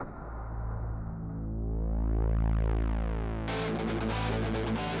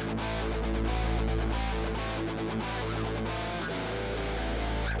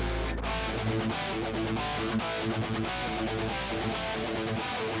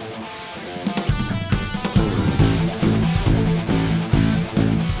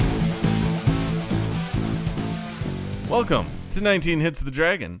Welcome to 19 Hits the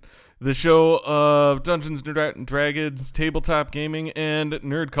Dragon, the show of Dungeons & Dragons, tabletop gaming, and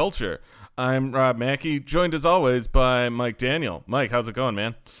nerd culture. I'm Rob Mackey, joined as always by Mike Daniel. Mike, how's it going,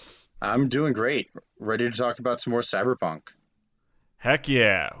 man? I'm doing great. Ready to talk about some more Cyberpunk. Heck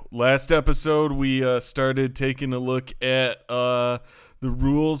yeah. Last episode, we started taking a look at the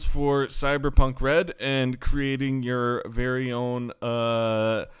rules for Cyberpunk Red and creating your very own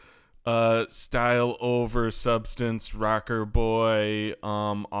style over substance rocker boy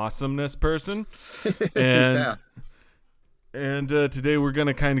awesomeness person. And today we're going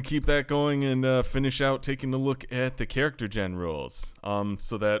to kind of keep that going and finish out taking a look at the character gen rules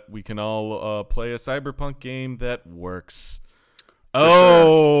so that we can all play a Cyberpunk game that works.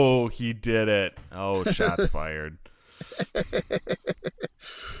 He did it. Oh, shots fired.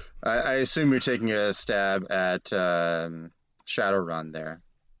 I assume you're taking a stab at Shadowrun there.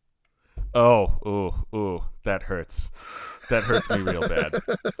 Oh, that hurts. That hurts me real bad.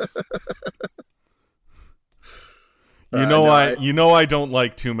 I don't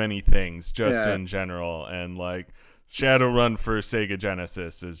like too many things just in general, and like Shadowrun for Sega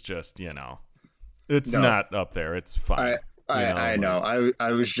Genesis is just, it's not up there. It's fine. I know.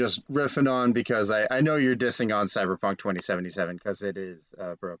 I was just riffing on because I know you're dissing on Cyberpunk 2077 because it is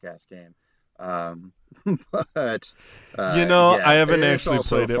a broke-ass game. But I haven't actually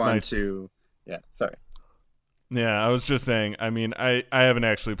played it myself. Sorry. Yeah, I was just saying, I haven't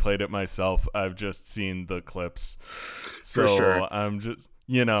actually played it myself. I've just seen the clips. So for sure. I'm just,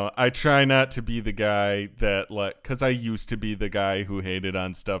 I try not to be the guy that because I used to be the guy who hated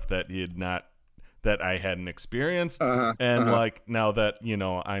on stuff that I hadn't experienced. Now that,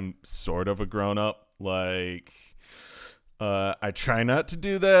 I'm sort of a grown up, I try not to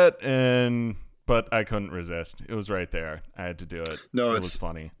do that, but I couldn't resist. It was right there. I had to do it. No, it was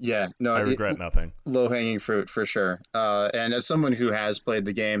funny. Yeah, no, I regret nothing. Low-hanging fruit for sure. And as someone who has played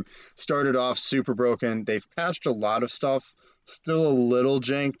the game, started off super broken. They've patched a lot of stuff. Still a little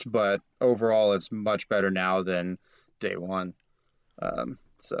janked, but overall it's much better now than day one.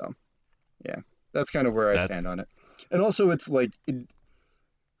 That's kind of where I stand on it. And also it's I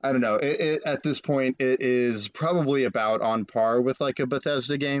don't know. At this point, it is probably about on par with like a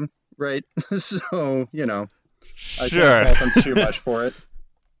Bethesda game. Right, so sure. I can't fault them too much for it.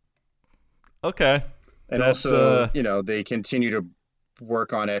 Okay, and also, they continue to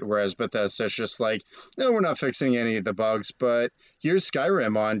work on it, whereas Bethesda's just like, no, we're not fixing any of the bugs, but here's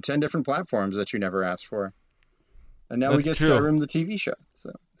Skyrim on 10 different platforms that you never asked for, and now we get true. Skyrim the TV show.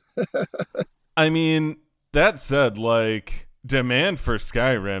 So, that said, demand for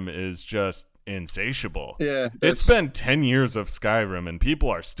Skyrim is just insatiable. Yeah, it's been 10 years of Skyrim and people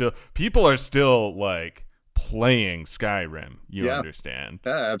are still playing Skyrim. You understand?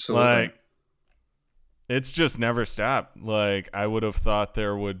 Yeah, absolutely. It's just never stopped. I would have thought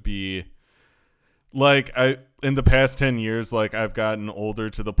there would be in the past 10 years, I've gotten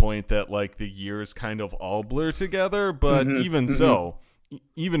older to the point that the years kind of all blur together, but so,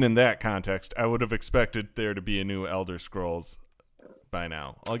 even in that context, I would have expected there to be a new Elder Scrolls by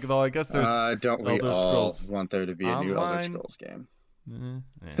now. Although I guess there's don't we Elder all Scrolls want there to be a new Elder Scrolls game?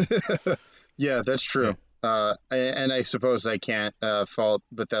 Yeah. Yeah, that's true. Yeah. And I suppose I can't fault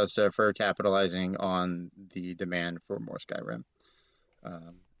Bethesda for capitalizing on the demand for more Skyrim,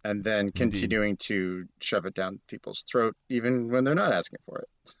 and then continuing to shove it down people's throat even when they're not asking for it.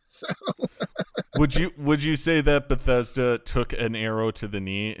 So. Would you say that Bethesda took an arrow to the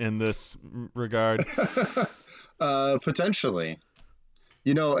knee in this regard? Potentially.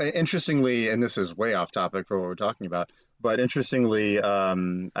 Interestingly, and this is way off topic for what we're talking about, but interestingly,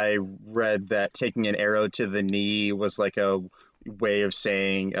 I read that taking an arrow to the knee was like a way of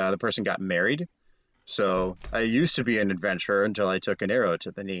saying the person got married. So I used to be an adventurer until I took an arrow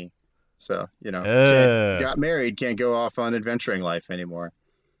to the knee. So, got married, can't go off on adventuring life anymore.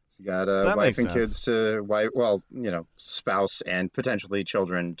 So you got a wife and kids to, spouse and potentially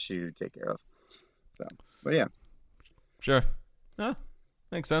children to take care of. So, but yeah. Sure. Huh.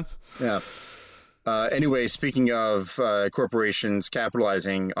 Makes sense. Yeah. Anyway, speaking of corporations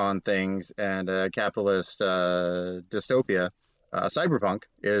capitalizing on things and capitalist dystopia, Cyberpunk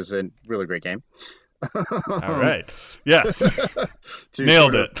is a really great game. All right. Yes.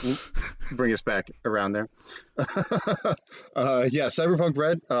 Nailed it. Bring us back around there. Cyberpunk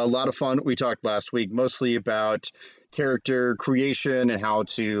Red, a lot of fun. We talked last week mostly about character creation and how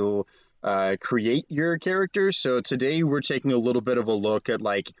to create your character. So today we're taking a little bit of a look at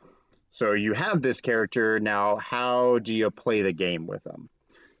So you have this character now. How do you play the game with them?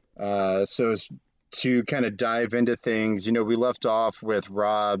 So to kind of dive into things, we left off with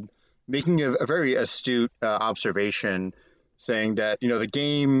Rob making a very astute observation, saying that the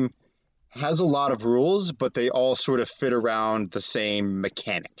game has a lot of rules, but they all sort of fit around the same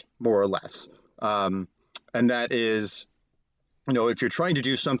mechanic, more or less. And that is, if you're trying to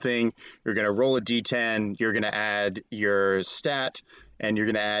do something, you're going to roll a d10, you're going to add your stat, and you're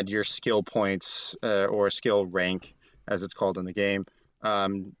going to add your skill points or skill rank, as it's called in the game,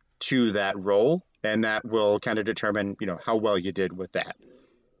 to that roll, and that will kind of determine, how well you did with that.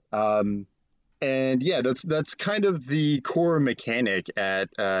 And yeah, that's kind of the core mechanic at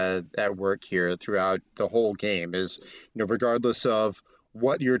work here throughout the whole game is, regardless of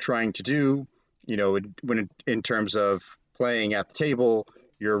what you're trying to do, when in terms of playing at the table,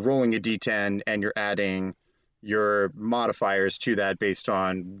 you're rolling a d10 and you're adding your modifiers to that based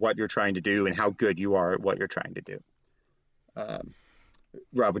on what you're trying to do and how good you are at what you're trying to do.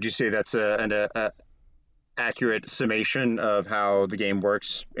 Rob, would you say that's an accurate summation of how the game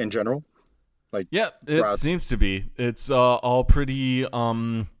works in general? Yeah, it seems to be. It's all pretty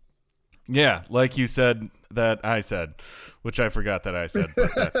yeah, like you said that I said, which I forgot that I said,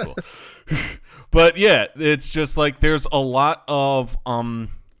 but that's cool. But yeah, it's just like there's a lot of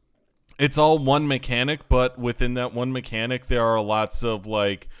it's all one mechanic, but within that one mechanic there are lots of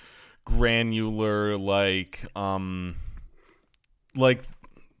like granular like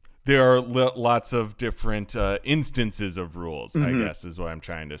there are lots of different instances of rules, I guess, is what I'm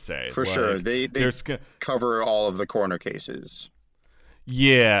trying to say. For sure. They cover all of the corner cases.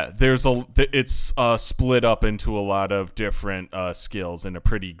 Yeah, it's split up into a lot of different skills in a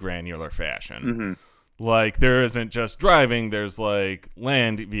pretty granular fashion. Like, there isn't just driving, there's like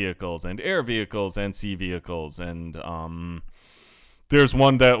land vehicles and air vehicles and sea vehicles, and there's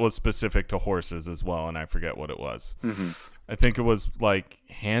one that was specific to horses as well, and I forget what it was. I think it was like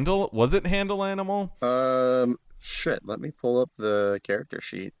handle. Was it handle animal? Shit. Let me pull up the character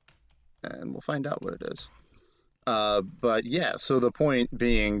sheet, and we'll find out what it is. But yeah. So the point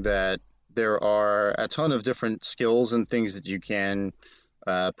being that there are a ton of different skills and things that you can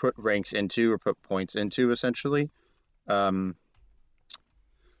put ranks into or put points into, essentially. But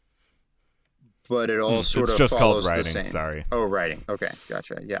it all sort it's of just follows called writing. the same. Sorry. Oh, writing. Okay,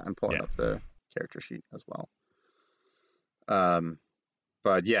 gotcha. Yeah, I'm pulling up the character sheet as well.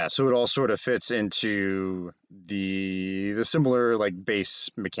 But yeah, so it all sort of fits into the similar like base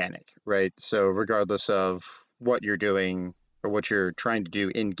mechanic, right? So regardless of what you're doing or what you're trying to do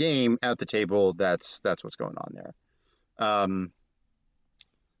in game at the table, that's what's going on there.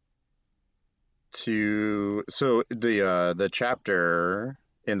 So the chapter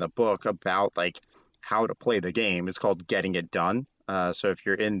in the book about like how to play the game is called Getting It Done. So if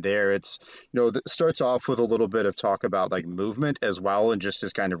you're in there, it's, it starts off with a little bit of talk about like movement as well, and just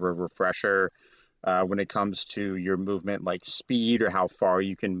as kind of a refresher when it comes to your movement, like speed or how far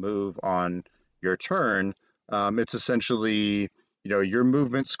you can move on your turn. It's essentially, your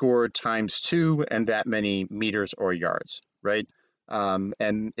movement score times 2 and that many meters or yards, right?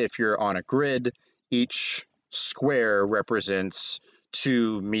 And if you're on a grid, each square represents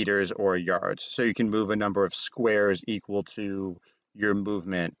 2 meters or yards. So you can move a number of squares equal to your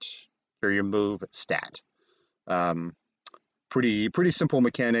movement or your move stat. Pretty simple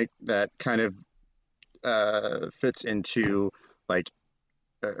mechanic that kind of fits into like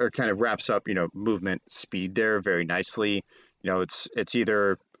or kind of wraps up movement speed there very nicely. It's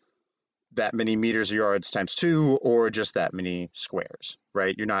either that many meters or yards times 2 or just that many squares,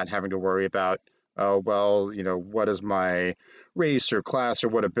 right? You're not having to worry about what is my race or class or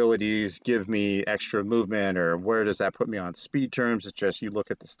what abilities give me extra movement or where does that put me on speed terms. It's just you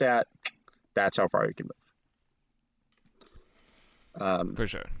look at the stat, that's how far you can move. For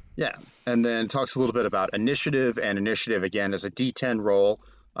sure. Yeah, and then talks a little bit about initiative, and initiative again is a D10 roll.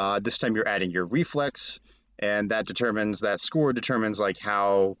 This time you're adding your reflex, and that score determines like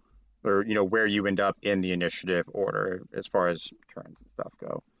how or where you end up in the initiative order as far as turns and stuff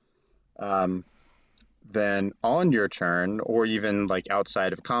go. Then on your turn, or even like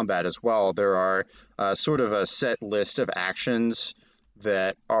outside of combat as well, there are sort of a set list of actions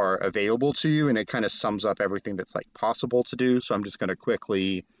that are available to you, and it kind of sums up everything that's like possible to do. So I'm just going to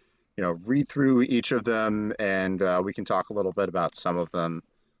quickly, read through each of them, and we can talk a little bit about some of them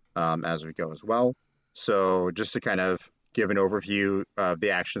as we go as well. So just to kind of give an overview of the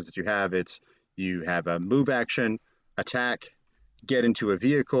actions that you have a move action, attack, get into a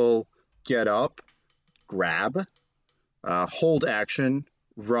vehicle, get up, grab, hold action,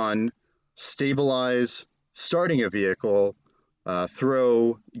 run, stabilize, starting a vehicle,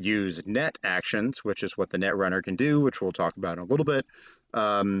 throw, use net actions, which is what the net runner can do, which we'll talk about in a little bit.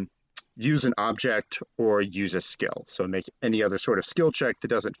 Um, use an object or use a skill. So make any other sort of skill check that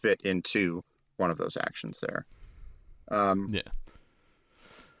doesn't fit into one of those actions there. Yeah.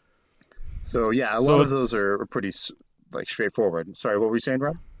 So yeah, a lot of those are pretty like straightforward. Sorry, what were you saying,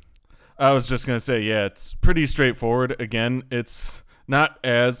 Rob? I was just gonna say, yeah, it's pretty straightforward. Again, it's not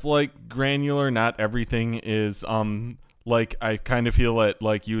as like granular. Not everything is like I kind of feel that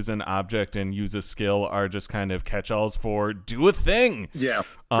like use an object and use a skill are just kind of catch-alls for do a thing. Yeah,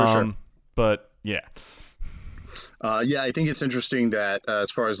 for sure. But yeah. Yeah, I think it's interesting that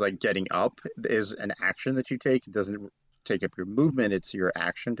as far as like getting up is an action that you take. It doesn't take up your movement; it's your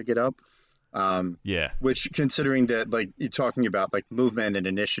action to get up. Yeah. Which, considering that, like you're talking about like movement and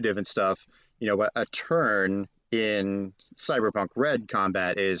initiative and stuff, a turn in Cyberpunk Red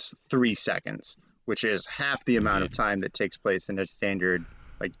combat is 3 seconds, which is half the amount of time that takes place in a standard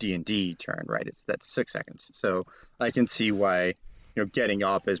like D&D turn, right? That's 6 seconds. So I can see why, getting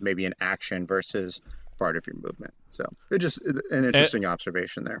up is maybe an action versus part of your movement. So it's just an interesting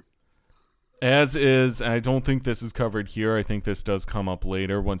observation there. As is, I don't think this is covered here. I think this does come up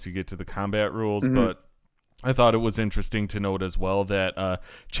later once you get to the combat rules, but I thought it was interesting to note as well that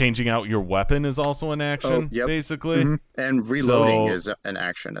changing out your weapon is also an action, basically. And reloading is an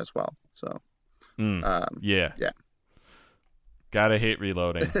action as well. So, yeah. Gotta hate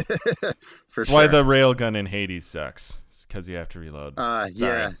reloading. That's why the railgun in Hades sucks. It's because you have to reload.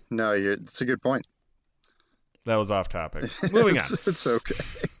 Yeah. No, it's a good point. That was off topic. Moving on. It's okay.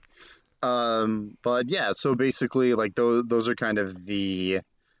 But yeah, so basically, like those are kind of the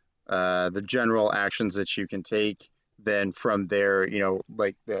general actions that you can take. Then from there,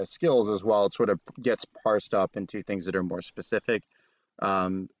 like the skills as well, it sort of gets parsed up into things that are more specific,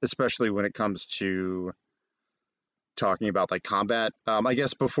 especially when it comes to talking about like combat. I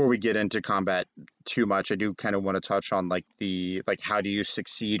guess before we get into combat too much, I do kind of want to touch on like how do you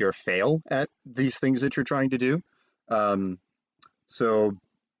succeed or fail at these things that you're trying to do. So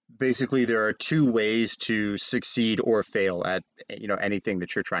basically there are 2 ways to succeed or fail at anything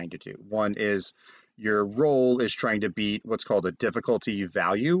that you're trying to do. One is your role is trying to beat what's called a difficulty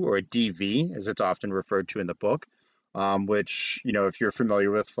value, or a DV as it's often referred to in the book, which if you're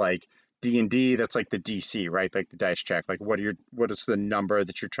familiar with like D&D, that's like the DC, right? Like the dice check, like what is the number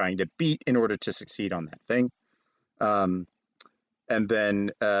that you're trying to beat in order to succeed on that thing. And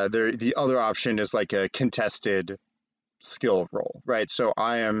then the other option is like a contested skill roll, right? So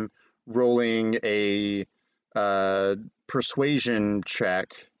I am rolling a persuasion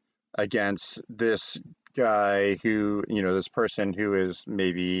check against this guy who, this person who is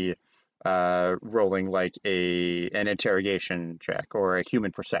maybe rolling like an interrogation check or a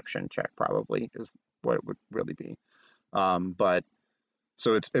human perception check, probably is what it would really be. But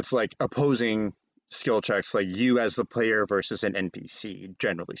so it's like opposing skill checks, like you as the player versus an NPC,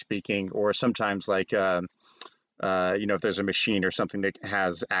 generally speaking, or sometimes like if there's a machine or something that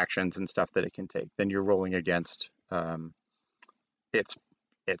has actions and stuff that it can take, then you're rolling against its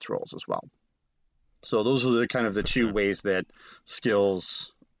rolls as well. So those are the kind of the 2 ways that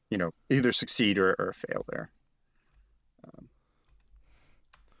skills, either succeed or fail there,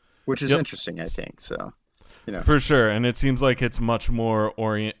 which is interesting, I think. So, for sure, and it seems like it's much more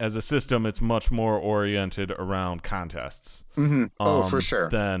as a system. It's much more oriented around contests. Oh, for sure.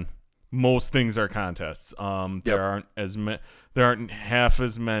 Than most things are contests. There aren't half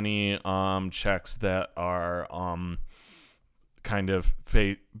as many checks that are kind of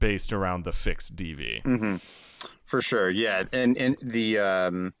based around the fixed DV. For sure, yeah, and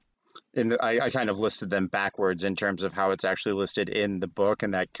I kind of listed them backwards in terms of how it's actually listed in the book,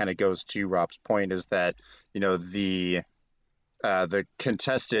 and that kind of goes to Rob's point, is that the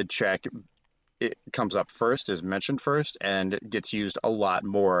contested check, it comes up first, is mentioned first, and gets used a lot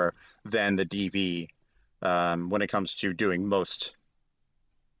more than the DV when it comes to doing most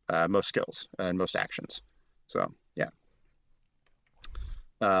skills and most actions. So yeah.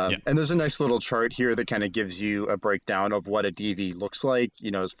 And there's a nice little chart here that kind of gives you a breakdown of what a DV looks like,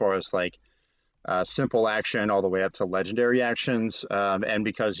 as far as like simple action all the way up to legendary actions. And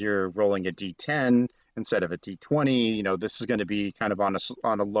because you're rolling a D10 instead of a D20, this is going to be kind of on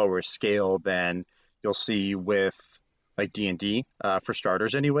a lower scale than you'll see with like D&D for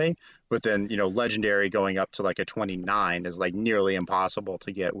starters anyway. But then, legendary going up to like a 29 is like nearly impossible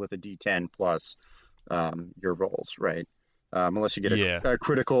to get with a D10 plus your rolls, right? Unless you get a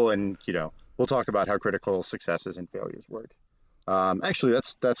critical, and we'll talk about how critical successes and failures work. Actually,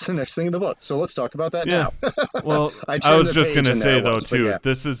 that's the next thing in the book. So let's talk about that now. Well, I was just going to say though too,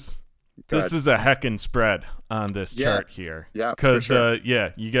 this is this is a heckin' spread on this chart here. Yeah, because sure.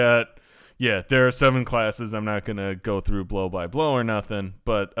 you got there are 7 classes. I'm not gonna go through blow by blow or nothing,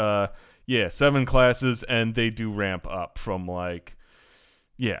 but 7 classes, and they do ramp up from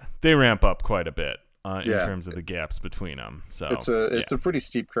they ramp up quite a bit in terms of the gaps between them. So it's a pretty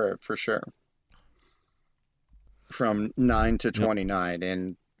steep curve for sure. From 9 to 29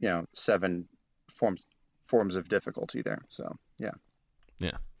 in 7 forms of difficulty there. So yeah,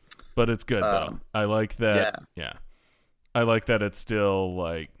 but it's good though. I like that. Yeah, I like that it's still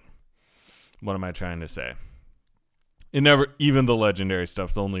like, what am I trying to say? It never, even the legendary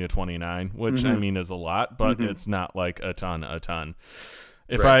stuff's only a 29, which I mean is a lot, but it's not like a ton.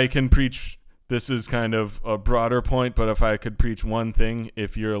 If I can preach, this is kind of a broader point, but if I could preach one thing,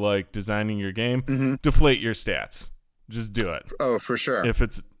 if you're like designing your game, deflate your stats. Just do it. Oh, for sure. If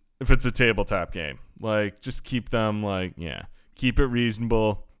it's a tabletop game, like just keep them keep it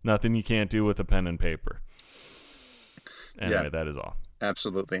reasonable. Nothing you can't do with a pen and paper. Anyway, that is all.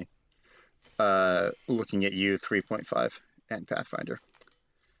 Absolutely. Looking at you, 3.5 and Pathfinder.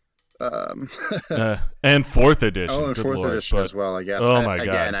 And 4th edition. Oh, and 4th edition as well, I guess. Oh my god!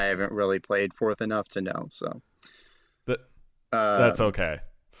 Again, I haven't really played 4th enough to know, so that's okay.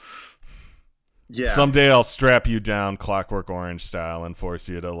 Yeah. Someday I'll strap you down Clockwork Orange style and force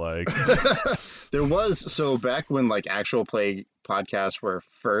you to There was, so back when like actual play podcasts were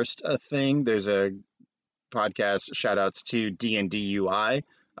first a thing, there's a podcast, shout outs to D&D UI,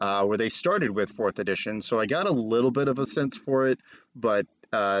 where they started with 4th edition. So I got a little bit of a sense for it, but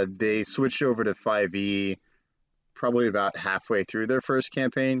they switched over to 5e probably about halfway through their first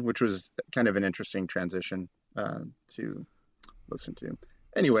campaign, which was kind of an interesting transition to listen to.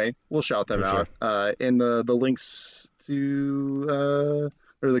 Anyway, we'll shout them out in the links to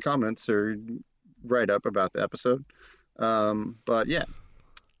or the comments or write up about the episode. But yeah.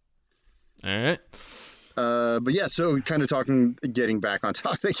 All right. But yeah, so kind of getting back on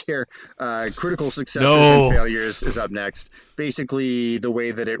topic here, critical successes and failures is up next. Basically, the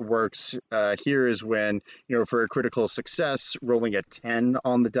way that it works here is when, for a critical success, rolling a 10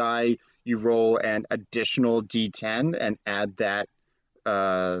 on the die, you roll an additional D10 and add that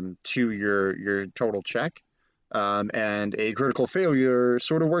to your total check. And a critical failure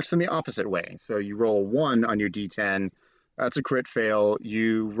sort of works in the opposite way. So you roll 1 on your D10. That's a crit fail.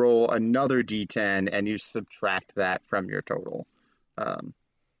 You roll another D10 and you subtract that from your total.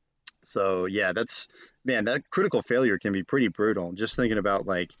 So yeah, that critical failure can be pretty brutal. Just thinking about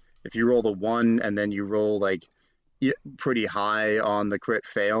like if you roll the 1 and then you roll like pretty high on the crit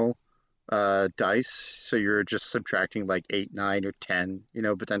fail dice, so you're just subtracting like 8, 9, or 10,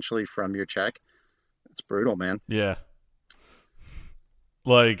 potentially from your check. It's brutal, man. Yeah.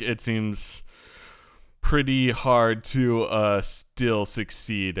 Like it seems pretty hard to still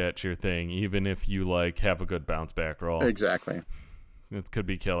succeed at your thing, even if you like have a good bounce back roll. Exactly. It could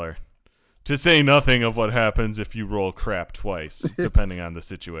be killer. To say nothing of what happens if you roll crap twice, depending on the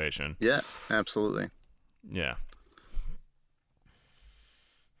situation. Yeah, absolutely. Yeah.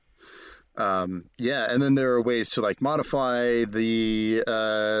 And then there are ways to like modify the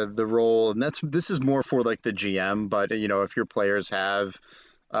roll, and this is more for like the GM. But if your players have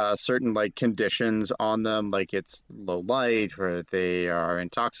certain like conditions on them, like it's low light, or they are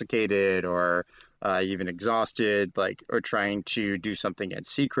intoxicated, or even exhausted, like, or trying to do something in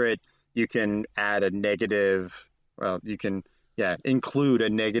secret, you can add a negative. Well, you can include a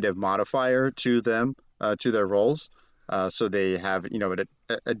negative modifier to them to their rolls. So they have,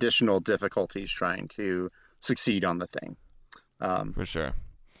 additional difficulties trying to succeed on the thing. For sure.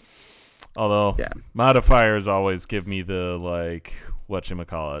 Although modifiers always give me the like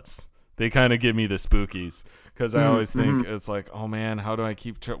whatchamacallits. They kind of give me the spookies because I always think it's like, oh man, how do I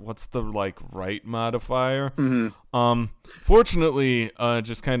keep what's the like right modifier? Fortunately,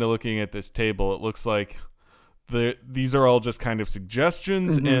 just kind of looking at this table, it looks like these are all just kind of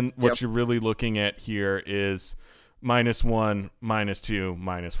suggestions, and what you're really looking at here is -1, -2,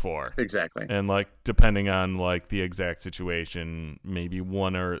 -4. Exactly. And like depending on like the exact situation, maybe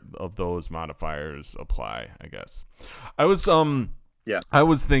one or of those modifiers apply, I guess. I was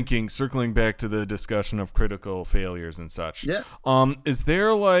thinking, circling back to the discussion of critical failures and such. Yeah. Is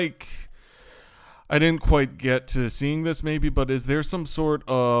there like, I didn't quite get to seeing this maybe, but is there some sort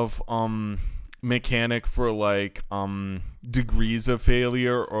of mechanic for like degrees of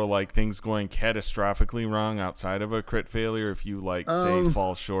failure, or like things going catastrophically wrong outside of a crit failure if you like say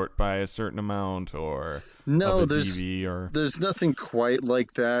fall short by a certain amount, or no, DV, there's nothing quite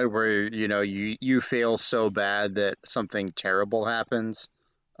like that where you fail so bad that something terrible happens.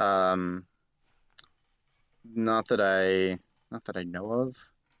 Not that I know of.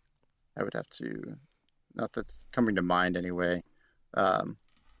 I would have to, not that's coming to mind anyway. Um,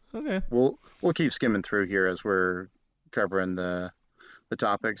 Okay. we'll keep skimming through here as we're covering the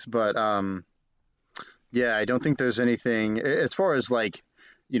topics, but yeah, I don't think there's anything as far as like,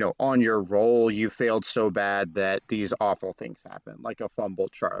 on your roll, you failed so bad that these awful things happen, like a fumble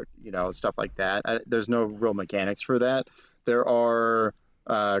chart, stuff like that. There's no real mechanics for that. There are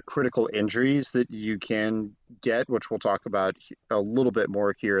critical injuries that you can get, which we'll talk about a little bit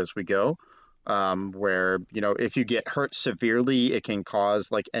more here as we go. Where, if you get hurt severely, it can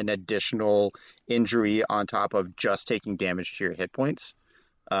cause like an additional injury on top of just taking damage to your hit points.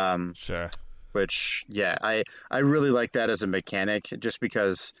 Um, Sure. which yeah, I really like that as a mechanic just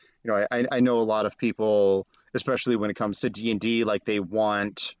because I know a lot of people, especially when it comes to D&D, like they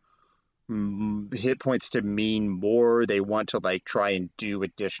want hit points to mean more. They want to like try and do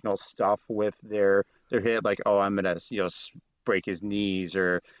additional stuff with their hit, like, oh, I'm gonna break his knees,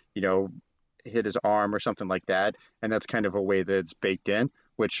 or you know hit his arm or something like that, and that's kind of a way that it's baked in.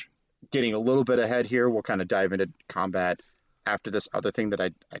 Which, getting a little bit ahead here, we'll kind of dive into combat after this other thing that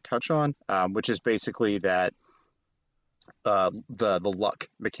I touch on, which is basically that the luck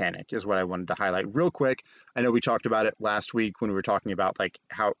mechanic is what I wanted to highlight real quick. I know we talked about it last week when we were talking about like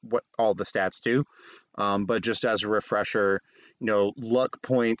what all the stats do, but just as a refresher, luck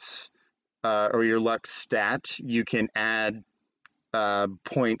points, or your luck stat, you can add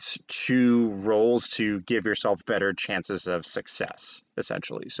points to rolls to give yourself better chances of success,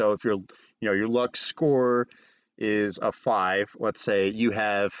 essentially. So if your luck score is a 5, let's say you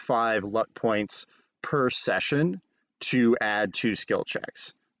have 5 luck points per session to add to skill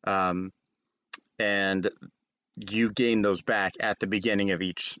checks. And you gain those back at the beginning of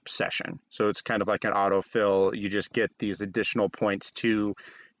each session. So it's kind of like an autofill. You just get these additional points to,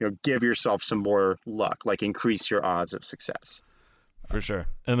 give yourself some more luck, like increase your odds of success. For sure.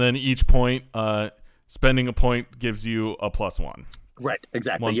 And then each point, spending a point gives you a +1. Right,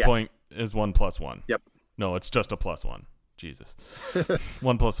 exactly. One point is 1 + 1. Yep. No, it's just a +1. Jesus.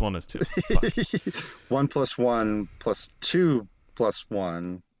 1 + 1 is 2. Fuck. 1 + 1 + 2 +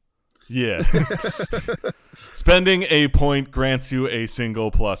 1. Yeah. Spending a point grants you a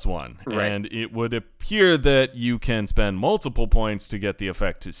single +1. Right. And it would appear that you can spend multiple points to get the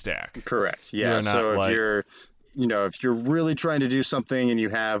effect to stack. Correct. Yeah. So if you're really trying to do something and you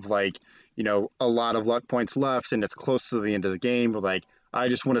have like, a lot of luck points left and it's close to the end of the game, but like, I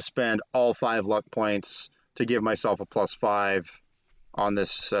just want to spend all 5 luck points to give myself a +5 on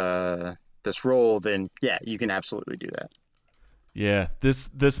this roll, then yeah, you can absolutely do that. Yeah,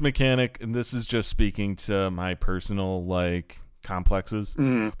 this mechanic, and this is just speaking to my personal like complexes,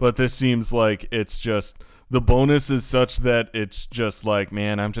 but this seems like it's just the bonus is such that it's just like,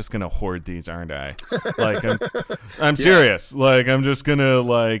 man, I'm just gonna hoard these, aren't I? Like I'm serious. Like I'm just gonna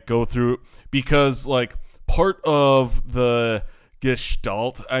like go through, because like part of the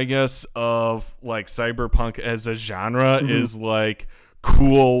gestalt, I guess, of like cyberpunk as a genre is like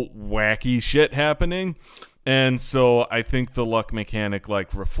cool, wacky shit happening. And so I think the luck mechanic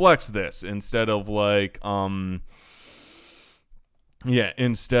like reflects this, instead of like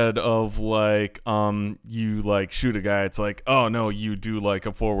you like shoot a guy, it's like, oh no, you do like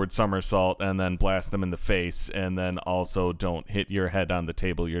a forward somersault and then blast them in the face, and then also don't hit your head on the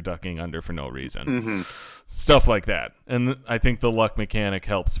table you're ducking under for no reason. Stuff like that. And I think the luck mechanic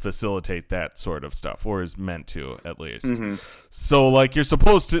helps facilitate that sort of stuff, or is meant to, at least. So like you're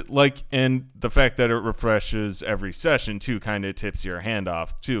supposed to like, and the fact that it refreshes every session too kind of tips your hand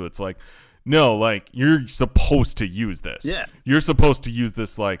off too. It's like, no, like you're supposed to use this. Yeah. You're supposed to use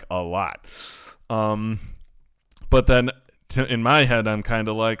this like a lot. But then in my head, I'm kind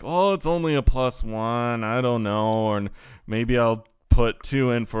of like, oh, it's only a +1. I don't know. Or maybe I'll put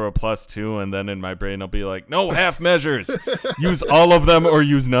 2 in for a +2. And then in my brain, I'll be like, no, half measures. Use all of them or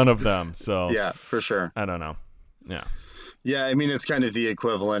use none of them. So yeah, for sure. I don't know. Yeah. Yeah, I mean, it's kind of the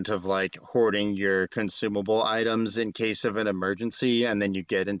equivalent of like hoarding your consumable items in case of an emergency, and then you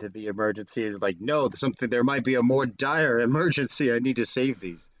get into the emergency, you're like, no, there might be a more dire emergency. I need to save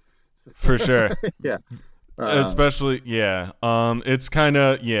these. For sure. Yeah. Especially, yeah. It's kind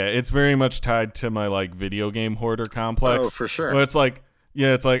of, yeah, it's very much tied to my like video game hoarder complex. Oh, for sure. But it's like,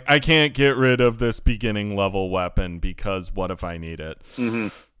 yeah, it's like I can't get rid of this beginning level weapon because what if I need it?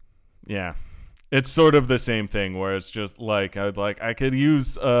 Yeah. It's sort of the same thing where it's just like I could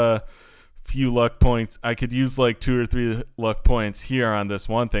use a few luck points. I could use like 2 or 3 luck points here on this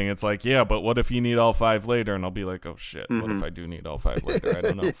one thing. It's like, yeah, but what if you need all 5 later? And I'll be like, oh shit, what if I do need all 5 later? I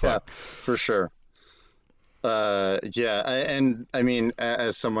don't know. Yeah, Fuck. for sure. Yeah, and I mean,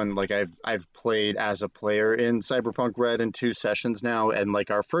 as someone like I've played as a player in Cyberpunk Red in 2 sessions now, and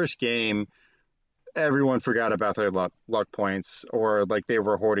like our first game, everyone forgot about their luck points, or like they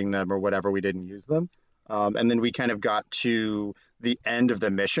were hoarding them or whatever. We didn't use them, and then we kind of got to the end of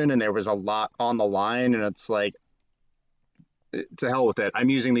the mission, and there was a lot on the line, and it's like, to hell with it. I'm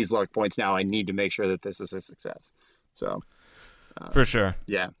using these luck points now. I need to make sure that this is a success. So, For sure.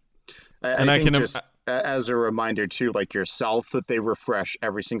 yeah. And I I think can just as a reminder to like yourself that they refresh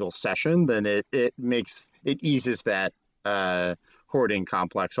every single session, then it eases that hoarding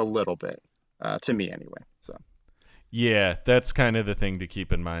complex a little bit, to me anyway. So Yeah, that's kind of the thing to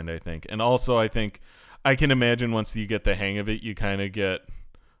keep in mind, I think. And also, I think I can imagine once you get the hang of it, you kind of get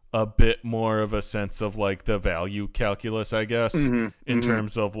a bit more of a sense of like the value calculus, I guess, in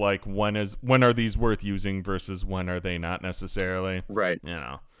terms of like when are these worth using versus when are they not necessarily. right. You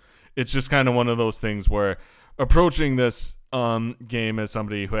know, it's just kind of one of those things where approaching this game as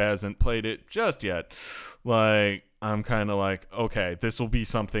somebody who hasn't played it just yet, like I'm kind of like, okay, this will be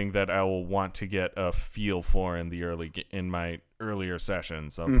something that I will want to get a feel for in my earlier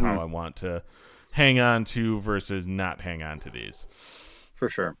sessions of how I want to hang on to versus not hang on to these. For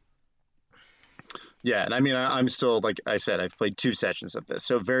sure. Yeah, and I mean, I'm still, like I said, I've played 2 sessions of this,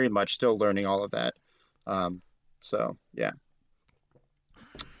 so very much still learning all of that. So yeah.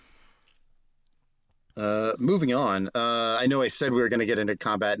 Moving on. I know I said we were going to get into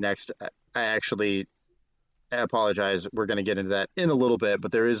combat next. I apologize. We're going to get into that in a little bit,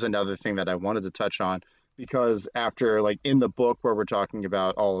 but there is another thing that I wanted to touch on because after, like, in the book where we're talking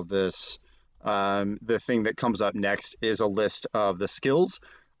about all of this, the thing that comes up next is a list of the skills.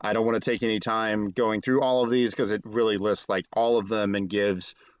 I don't want to take any time going through all of these because it really lists like all of them and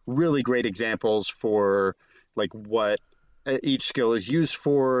gives really great examples for like what each skill is used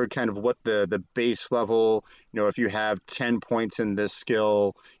for, kind of what the base level, if you have 10 points in this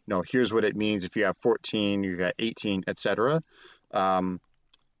skill, here's what it means if you have 14, you got 18, etc. And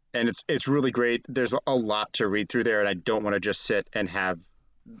it's really great. There's a lot to read through there, and I don't want to just sit and have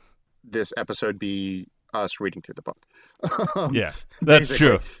this episode be us reading through the book. Yeah, that's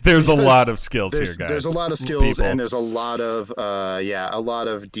true. There's a lot of skills here, guys. There's a lot of skills, and there's a lot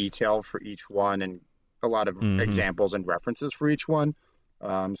of detail for each one, and a lot of examples and references for each one.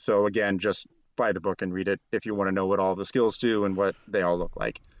 So again, just buy the book and read it if you want to know what all the skills do and what they all look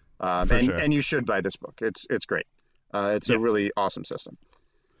like. And you should buy this book. It's great. It's a really awesome system.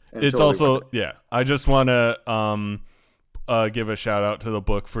 It's totally also I just want to give a shout out to the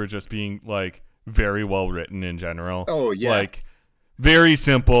book for just being like very well written in general. Oh yeah. Like very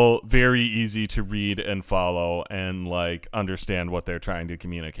simple, very easy to read and follow and like understand what they're trying to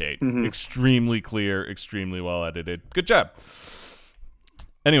communicate. Extremely clear, extremely well edited. Good job.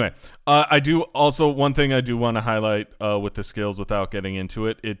 Anyway, one thing I do want to highlight with the skills without getting into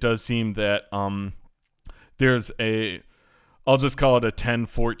it. It does seem that there's I'll just call it a 10,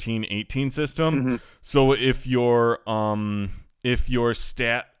 14, 18 system. So if your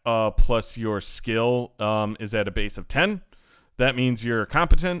stat plus your skill is at a base of 10, that means you're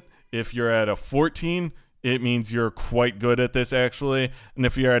competent. If you're at a 14, it means you're quite good at this, actually. And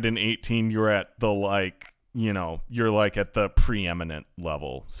if you're at an 18, you're at the you're like at the preeminent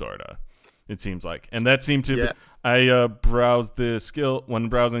level, sort of. It seems like. And that seemed to be, I browsed the skill. When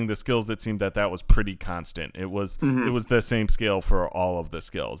browsing the skills, it seemed that was pretty constant. It was the same scale for all of the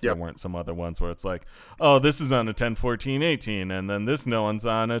skills. There weren't some other ones where it's like, oh, this is on a 10, 14, 18, and then this no one's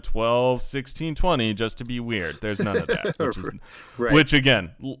on a 12, 16, 20, just to be weird. There's none of that. Which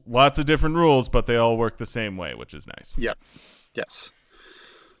again, lots of different rules, but they all work the same way, which is nice. Yep. Yes.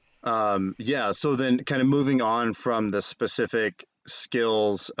 So then kind of moving on from the specific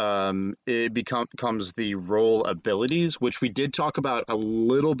skills, it becomes the role abilities, which we did talk about a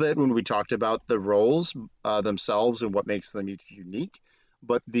little bit when we talked about the roles themselves and what makes them each unique.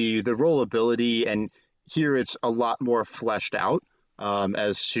 But the role ability, and here it's a lot more fleshed out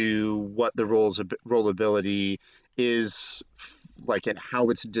as to what the role ability is like and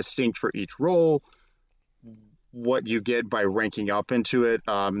how it's distinct for each role, what you get by ranking up into it.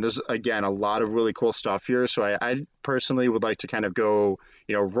 There's, again, a lot of really cool stuff here. So I personally would like to kind of go,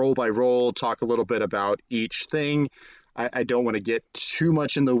 role by role, talk a little bit about each thing. I don't want to get too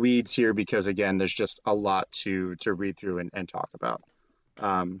much in the weeds here because, again, there's just a lot to read through and talk about.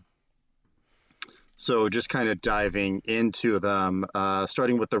 So just kind of diving into them,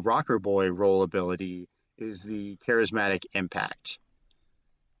 starting with the Rocker Boy role ability is the Charismatic Impact.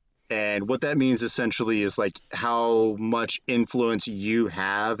 And what that means essentially is like how much influence you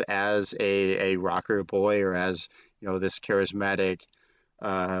have as a rocker boy or as, this charismatic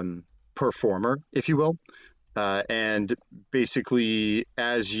performer, if you will. And basically,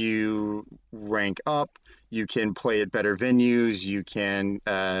 as you rank up, you can play at better venues. You can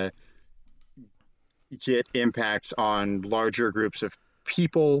get impacts on larger groups of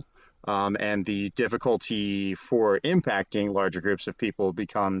people. And the difficulty for impacting larger groups of people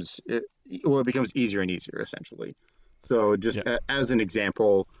becomes easier and easier, essentially. So just as an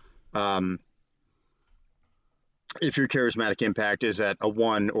example, if your charismatic impact is at a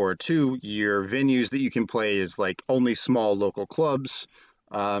 1 or a 2, your venues that you can play is like only small local clubs.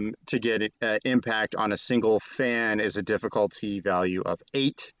 To get impact on a single fan is a difficulty value of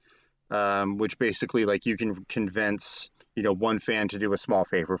 8, which basically like you can convince one fan to do a small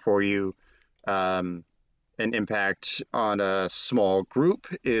favor for you. An impact on a small group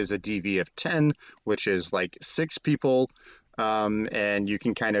is a DV of 10, which is like 6 people. And you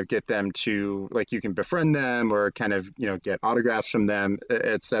can kind of get them to, like, you can befriend them or kind of, get autographs from them,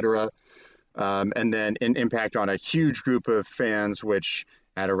 etc. And then an impact on a huge group of fans, which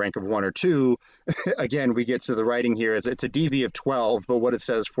at a rank of 1 or 2, again, we get to the writing here, is it's a DV of 12, but what it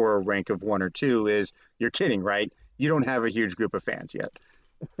says for a rank of 1 or 2 is, you're kidding, right? You don't have a huge group of fans yet.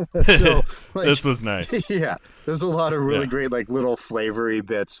 So like, this was nice. Yeah, there's a lot of really great like little flavory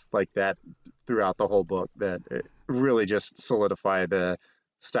bits like that throughout the whole book that really just solidify the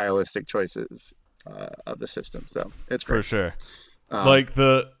stylistic choices of the system. So it's great. For sure. Like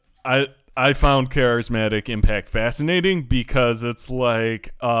I found charismatic impact fascinating because it's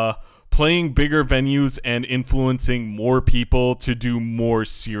like playing bigger venues and influencing more people to do more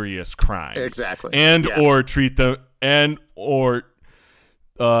serious crimes. Exactly. And or treat them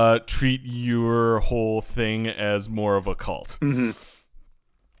treat your whole thing as more of a cult. Mm-hmm.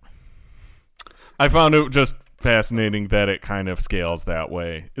 I found it just fascinating that it kind of scales that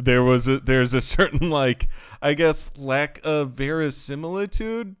way. There's a certain, like, I guess, lack of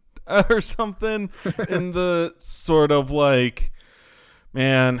verisimilitude or something in the sort of like,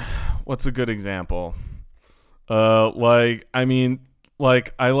 man, what's a good example? I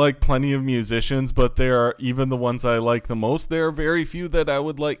like plenty of musicians, but there are, even the ones I like the most, there are very few that I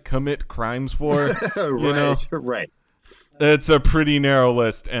would like commit crimes for. Right. It's a pretty narrow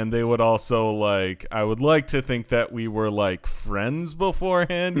list, and they would also like, I would like to think that we were like friends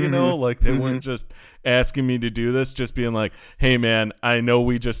beforehand, like they weren't just asking me to do this, just being like, hey man, I know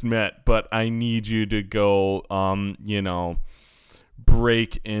we just met, but I need you to go,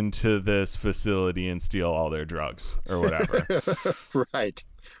 break into this facility and steal all their drugs or whatever. Right.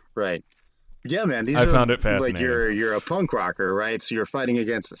 Yeah, man. I found it fascinating. Like you're a punk rocker, right? So you're fighting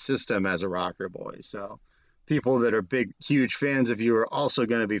against the system as a rocker boy. So people that are huge fans of you are also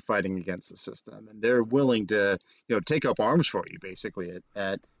going to be fighting against the system, and they're willing to, take up arms for you, basically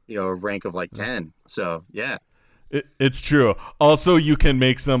at a rank of like 10. So yeah. It's true. Also, you can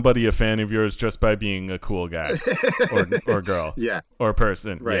make somebody a fan of yours just by being a cool guy or girl. Yeah. Or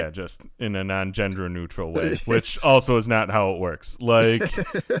person. Right. Yeah, just in a non-gender neutral way, which also is not how it works. Like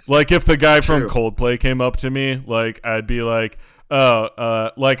if the guy from Coldplay came up to me, like I'd be like,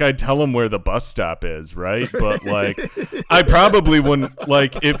 like I'd tell him where the bus stop is, right? But like I probably wouldn't,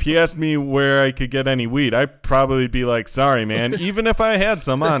 like if he asked me where I could get any weed, I'd probably be like, sorry, man, even if I had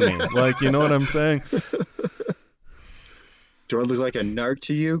some on me. Like, you know what I'm saying? Do I look like a narc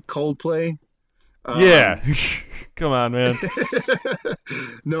to you, Coldplay? Yeah, come on, man.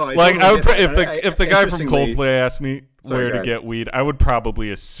 No, I would if the guy from Coldplay asked me where to get weed, I would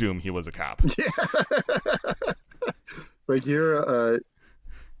probably assume he was a cop. Yeah. Like you're a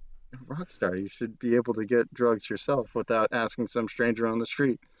rock star, you should be able to get drugs yourself without asking some stranger on the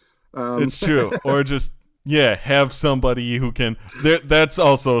street. It's true, or just have somebody who can. That's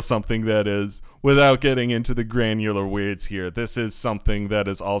also something that is, without getting into the granular weeds here, this is something that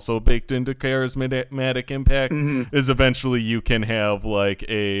is also baked into charismatic impact. Mm-hmm. Is eventually you can have like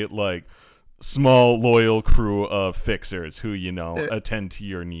a small loyal crew of fixers who attend to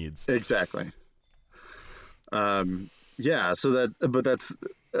your needs. Exactly. Yeah. So that's.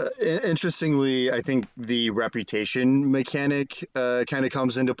 Interestingly, I think the reputation mechanic kind of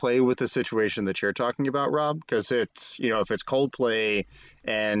comes into play with the situation that you're talking about, Rob, because it's, if it's Coldplay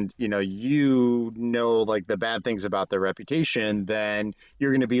and, like the bad things about their reputation, then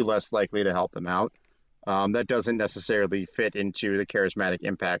you're going to be less likely to help them out. That doesn't necessarily fit into the charismatic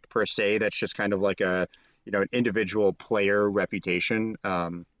impact per se. That's just kind of like an individual player reputation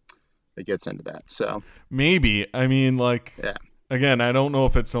that gets into that. So maybe, yeah. Again, I don't know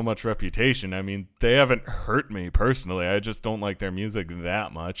if it's so much reputation. I mean, they haven't hurt me personally. I just don't like their music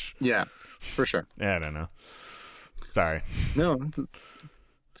that much. Yeah, for sure. I don't know. Sorry. No,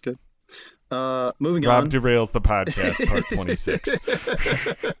 it's good. Moving on. Rob derails the podcast, part 26.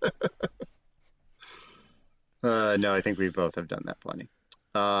 No, I think we both have done that plenty.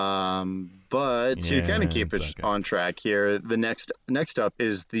 But to kind of Yeah, keep it's it okay. on track here, the next up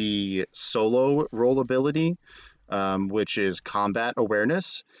is the solo role ability, which is combat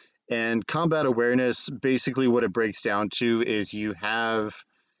awareness. And combat awareness, basically, what it breaks down to is you have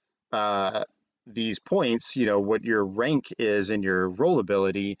uh, these points, what your rank is in your role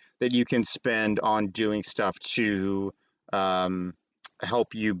ability that you can spend on doing stuff to um,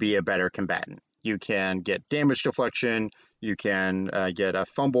 help you be a better combatant. You can get damage deflection. You can get a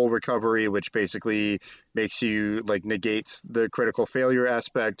fumble recovery, which basically makes you like negates the critical failure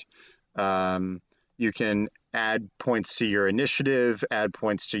aspect. You can add points to your initiative, add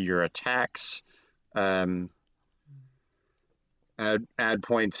points to your attacks. Um, add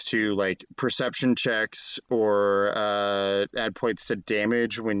points to like perception checks or add points to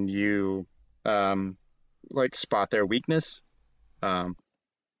damage when you um, like spot their weakness. Um,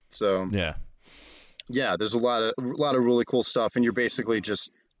 so Yeah. yeah, there's a lot of really cool stuff, and you're basically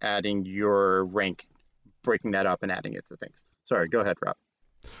just adding your rank, breaking that up and adding it to things. Sorry, go ahead, Rob.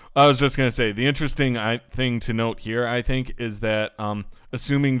 I was just gonna say the interesting thing to note here, I think, is that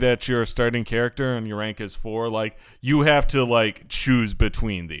assuming that you're a starting character and your rank is 4, like you have to like choose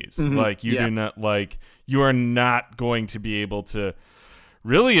between these. Like you Yeah, do not like you are not going to be able to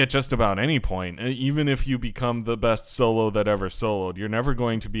really at just about any point, even if you become the best solo that ever soloed, you're never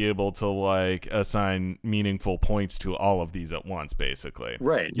going to be able to like assign meaningful points to all of these at once. Basically,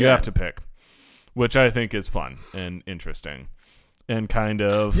 right. you have Yeah, to pick, which I think is fun and interesting and kind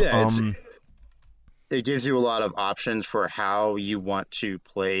of yeah. It gives you a lot of options for how you want to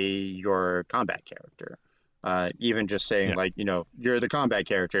play your combat character. Even just saying yeah, like, you're the combat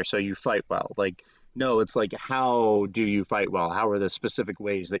character, so you fight well. Like, no, it's like, how do you fight well? How are the specific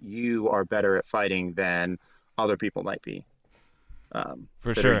ways that you are better at fighting than other people might be,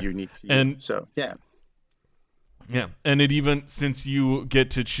 for that are sure. unique to you? And So yeah, yeah, and it even since you get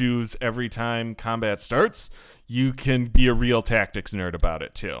to choose every time combat starts, you can be a real tactics nerd about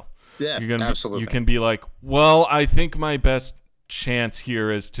it too. yeah, You absolutely. can be like, well, I think my best chance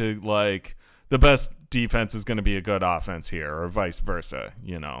here is to like the best defense is going to be a good offense here, or vice versa.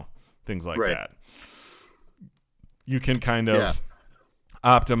 Things like Right. that. You can kind Yeah. of You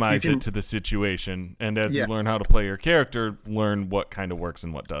optimize it can, to the situation, and as you yeah, learn how to play your character, learn what kind of works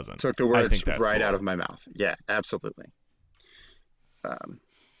and what doesn't. took the I words think that's right out cool. of my mouth. Yeah, absolutely. Um,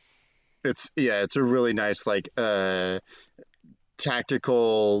 it's a really nice like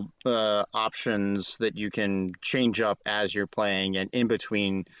tactical options that you can change up as you're playing and in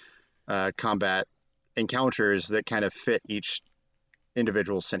between combat encounters that kind of fit each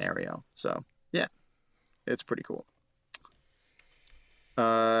individual scenario. So yeah, it's pretty cool.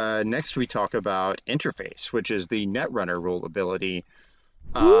 Next, we talk about interface, which is the Netrunner rule ability.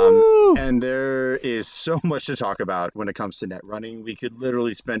 Woo! And there is so much to talk about when it comes to net running. We could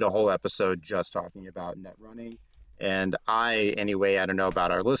literally spend a whole episode just talking about net running. And anyway, I don't know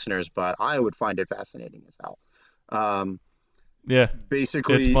about our listeners, but I would find it fascinating as hell. Um, Yeah, it's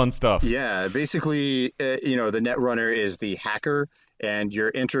basically, fun stuff. yeah, the Netrunner is the hacker, and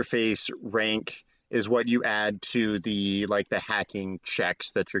your interface rank is what you add to the hacking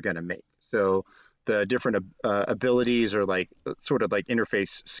checks that you're going to make. So the different abilities or like sort of like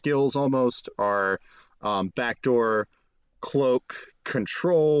interface skills almost are backdoor, cloak,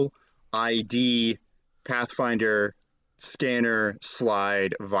 control, ID, pathfinder, scanner,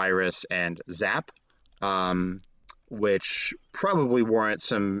 slide, virus, and zap. Um, which probably warrants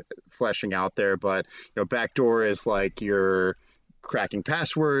some fleshing out there. But backdoor is like you're cracking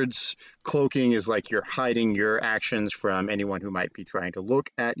passwords. Cloaking is like you're hiding your actions from anyone who might be trying to look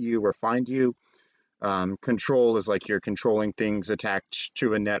at you or find you. Control is like you're controlling things attached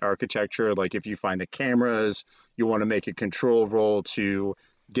to a net architecture. Like if you find the cameras, you want to make a control roll to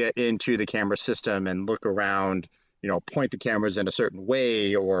get into the camera system and look around, point the cameras in a certain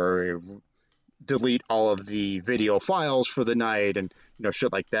way or delete all of the video files for the night and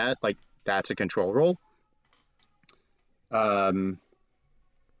shit like that. Like that's a control roll. Um,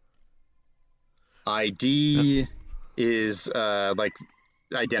 Uh, ID is like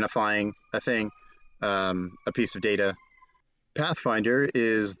identifying a thing, a piece of data. Pathfinder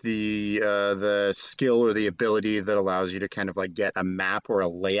is the skill or the ability that allows you to kind of like get a map or a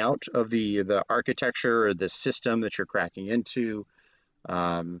layout of the architecture or the system that you're cracking into.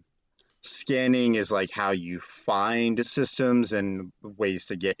 Um, Scanning is like how you find systems and ways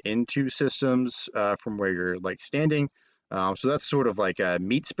to get into systems from where you're like standing. So that's sort of like a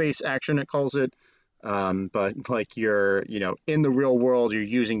meat space action, it calls it. But like you're, in the real world, you're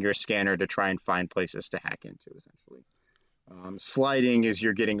using your scanner to try and find places to hack into, essentially. Sliding is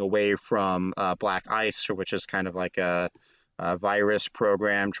you're getting away from black ice, which is kind of like a virus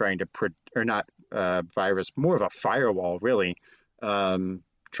program trying to or not virus, more of a firewall, really,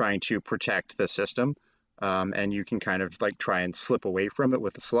 trying to protect the system. And you can kind of like try and slip away from it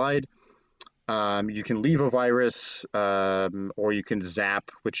with a slide. You can leave a virus, or you can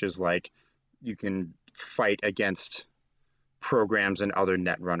zap, which is like you can fight against programs and other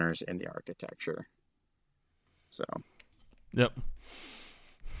net runners in the architecture. So, yep,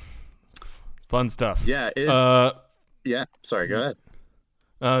 fun stuff. Yeah. Yeah. Sorry. Go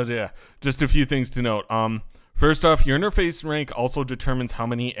ahead. Yeah. Just a few things to note. First off, your interface rank also determines how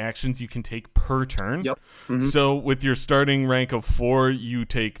many actions you can take per turn. Yep. Mm-hmm. So with your starting rank of 4, you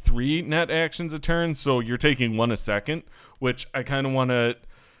take 3 net actions a turn. So you're taking 1 a second, which I kind of want to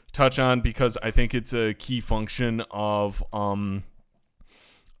touch on because I think it's a key function of the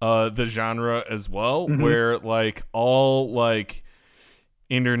genre as well, mm-hmm. where like all like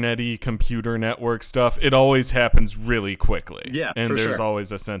internet-y computer network stuff, it always happens really quickly. Yeah, and for there's sure.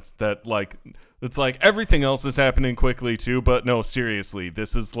 always a sense that like it's like everything else is happening quickly too, but no, seriously,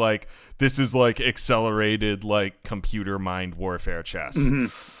 this is like accelerated like computer mind warfare chess.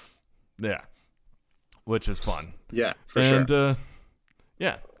 Mm-hmm. Yeah, which is fun. Yeah, for sure.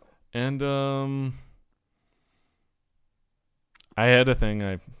 Yeah, and I had a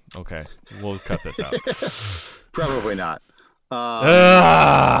thing. Okay, we'll cut this out. Probably not.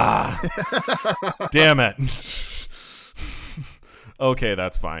 Damn it. Okay,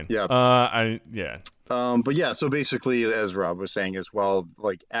 that's fine. Yeah. But yeah, so basically, as Rob was saying as well,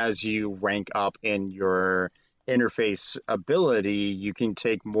 like as you rank up in your interface ability, you can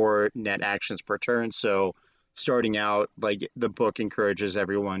take more net actions per turn. So starting out, like the book encourages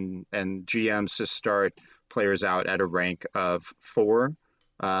everyone and GMs to start players out at a rank of 4.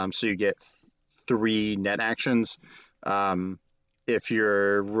 So you get 3 net actions. If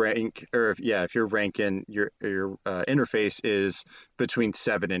your rank, or if your rank in your interface is between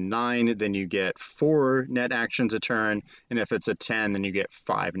 7 and 9, then you get 4 net actions a turn, and if it's a 10, then you get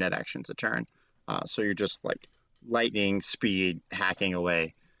 5 net actions a turn. So you're just like lightning speed hacking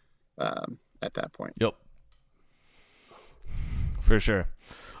away at that point. Yep, for sure.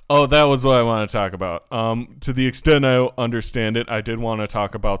 Oh, that was what I want to talk about. To the extent I understand it, I did want to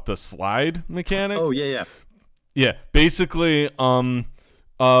talk about the slide mechanic. Oh yeah. Yeah, basically, when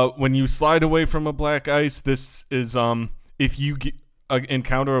you slide away from a black ice, this is if you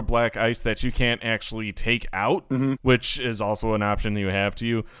encounter a black ice that you can't actually take out, mm-hmm. which is also an option that you have to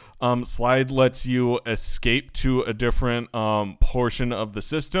you. Slide lets you escape to a different portion of the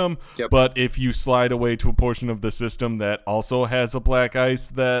system, yep. But if you slide away to a portion of the system that also has a black ice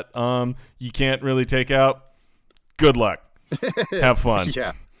that you can't really take out, good luck. Have fun.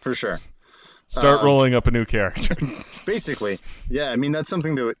 Yeah, for sure. Start rolling up a new character. Basically, yeah. I mean, that's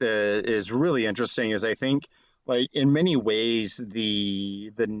something that is really interesting. Is I think, like in many ways,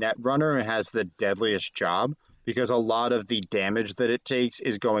 the net runner has the deadliest job because a lot of the damage that it takes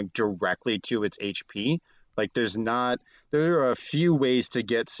is going directly to its HP. Like, there are a few ways to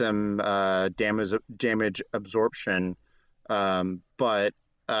get some damage absorption, but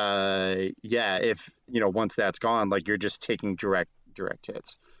if once that's gone, like you're just taking direct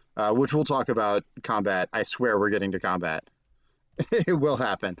hits. Which we'll talk about combat. I swear we're getting to combat. It will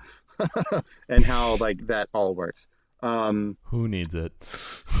happen. And how like that all works. Who needs it?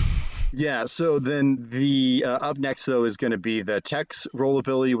 Yeah, so then the up next though is going to be the Tex role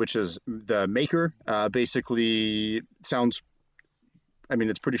ability, which is the Maker. Basically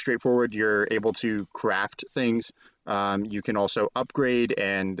it's pretty straightforward. You're able to craft things. You can also upgrade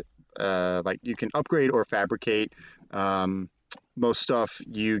and you can upgrade or fabricate. Most stuff,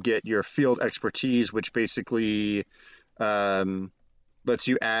 you get your field expertise, which basically lets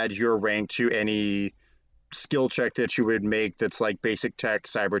you add your rank to any skill check that you would make that's like basic tech,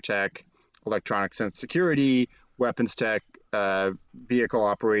 cyber tech, electronics and security, weapons tech, vehicle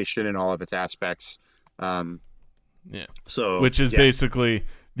operation, and all of its aspects. So which is basically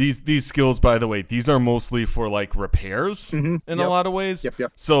these skills, by the way, these are mostly for like repairs in a lot of ways.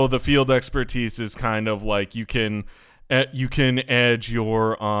 Yep. So the field expertise is kind of like you can add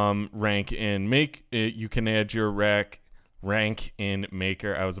your rank in you can add your rank in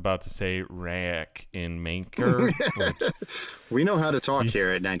Maker. I was about to say rack in Maker. We know how to talk here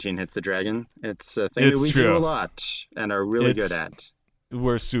at 19 Hits the Dragon. It's a thing that we do a lot and are really good at.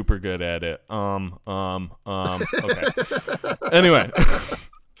 We're super good at it. Okay. Anyway.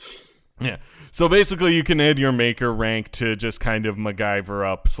 Yeah. So basically, you can add your maker rank to just kind of MacGyver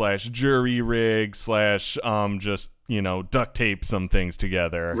up / jury rig / just, duct tape some things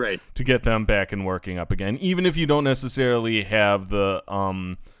together. Right. To get them back and working up again, even if you don't necessarily have the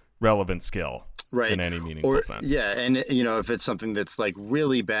relevant skill. Right. In any meaningful sense. Yeah, and if it's something that's like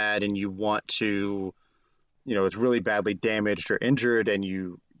really bad and you want to, it's really badly damaged or injured and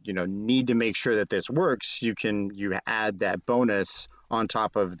you need to make sure that this works, you add that bonus on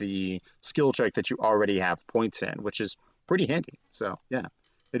top of the skill check that you already have points in, which is pretty handy. So yeah,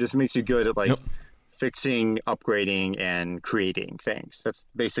 it just makes you good at fixing, upgrading, and creating things. That's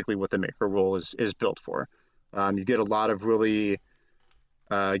basically what the maker role is built for. You get a lot of really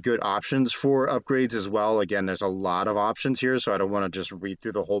good options for upgrades as well. Again, there's a lot of options here, so I don't want to just read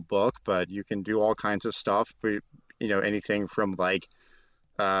through the whole book, but you can do all kinds of stuff. Anything from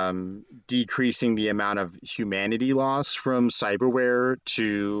decreasing the amount of humanity loss from cyberware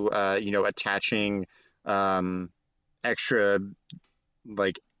to attaching extra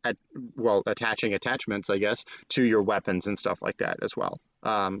attaching attachments, I guess, to your weapons and stuff like that as well.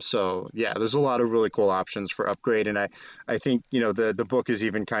 So yeah, there's a lot of really cool options for upgrade, and I think the book is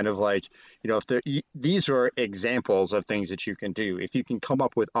even kind of if these are examples of things that you can do. If you can come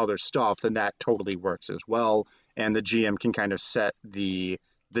up with other stuff, then that totally works as well, and the GM can kind of set the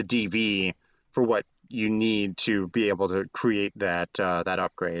DV for what you need to be able to create that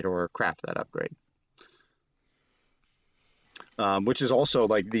upgrade or craft that upgrade. Which is also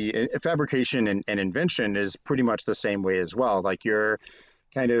the fabrication and invention is pretty much the same way as well. You're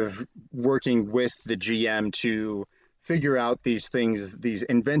kind of working with the GM to figure out these things, these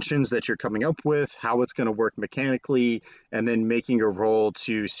inventions that you're coming up with, how it's going to work mechanically, and then making a roll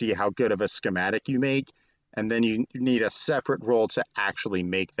to see how good of a schematic you make. And then you need a separate roll to actually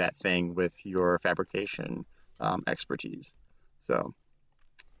make that thing with your fabrication expertise. So.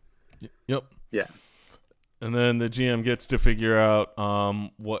 Yep. Yeah. And then the GM gets to figure out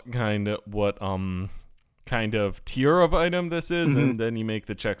what kind of tier of item this is, and then you make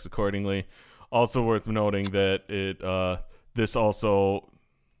the checks accordingly. Also worth noting that this also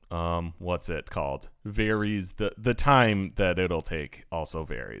what's it called? Varies. The time that it'll take also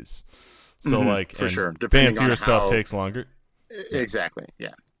varies. So for sure, fancier stuff takes longer. Exactly.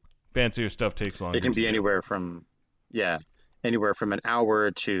 Yeah. Fancier stuff takes longer. It can be anywhere from an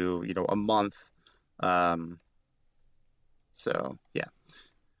hour to a month. So yeah,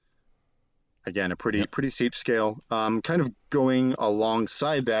 again, a pretty steep scale. Kind of going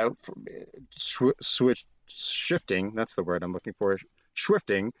alongside that, shifting. That's the word I'm looking for.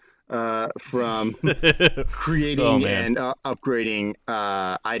 Shifting from creating and upgrading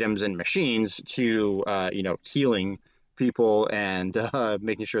items and machines to healing people and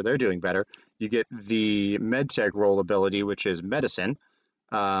making sure they're doing better. You get the medtech role ability, which is medicine.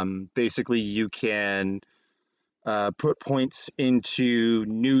 Basically, you can put points into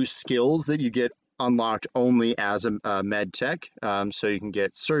new skills that you get unlocked only as a med tech. So you can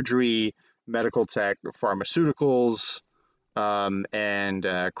get surgery, medical tech, pharmaceuticals, and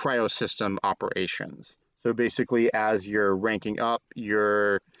cryosystem operations. So basically, as you're ranking up,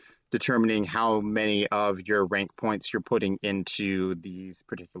 you're determining how many of your rank points you're putting into these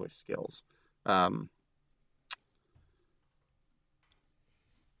particular skills. And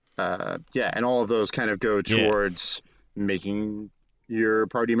all of those kind of go towards making your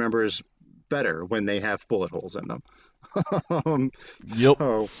party members better when they have bullet holes in them.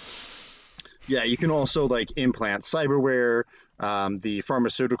 So, yeah, you can also implant cyberware. The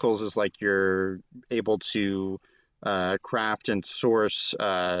pharmaceuticals is you're able to craft and source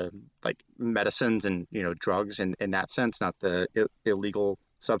medicines and drugs in that sense, not the illegal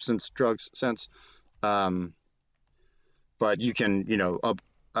substance drugs sense. But you can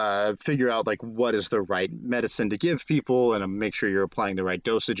figure out what is the right medicine to give people and make sure you're applying the right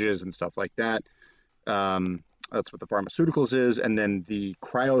dosages and stuff like that. That's what the pharmaceuticals is. And then the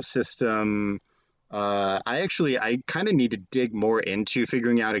cryosystem, I kind of need to dig more into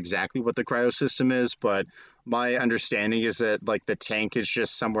figuring out exactly what the cryosystem is, but my understanding is that the tank is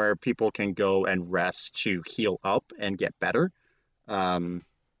just somewhere people can go and rest to heal up and get better. So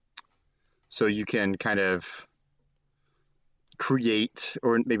you can kind of create,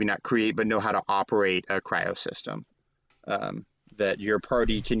 or maybe not create, but know how to operate a cryosystem that your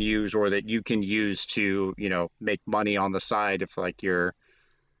party can use, or that you can use to make money on the side. If you're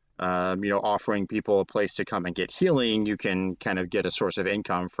offering people a place to come and get healing, you can kind of get a source of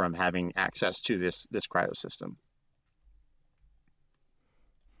income from having access to this cryosystem.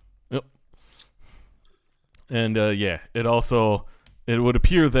 Yep. And it would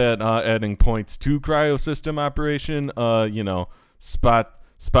appear that adding points to cryosystem operation,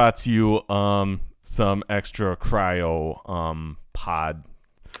 spots you some extra cryo pod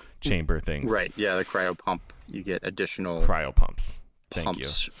chamber things. Right. Yeah, the cryo pump. You get additional cryo pumps. Thank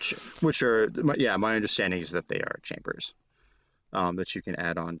pumps, you. Which are, yeah, my understanding is that they are chambers that you can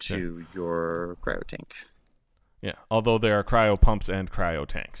add on to your cryo tank. Yeah, although there are cryo pumps and cryo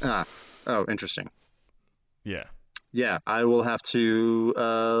tanks. Oh, interesting. Yeah. Yeah, I will have to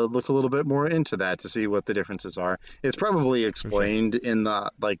look a little bit more into that to see what the differences are. It's probably explained in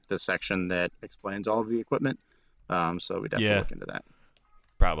the section that explains all of the equipment. So we'd have to look into that.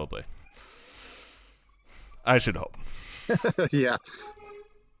 Probably. I should hope. Yeah.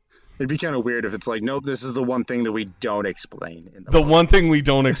 It'd be kind of weird if it's like, nope, this is the one thing that we don't explain. In the one thing we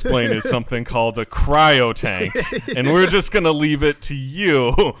don't explain is something called a cryo tank, and we're just going to leave it to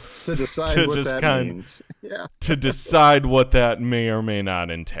you to decide what that means. Yeah. To decide what that may or may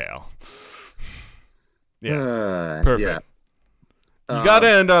not entail. Yeah. Perfect. Yeah. You got to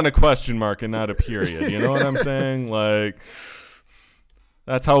end on a question mark and not a period. You know what I'm saying? Like,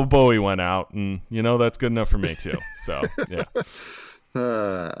 that's how Bowie went out, and, that's good enough for me, too. So, yeah.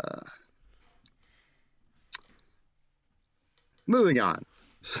 Moving on.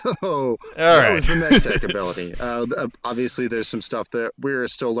 So that was the next tech ability. Obviously, there's some stuff that we're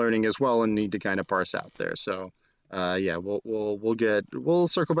still learning as well and need to kind of parse out there. So, we'll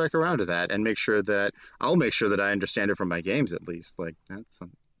circle back around to that and I'll make sure that I understand it from my games at least. Like that's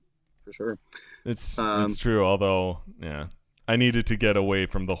for sure. It's true. Although, yeah, I needed to get away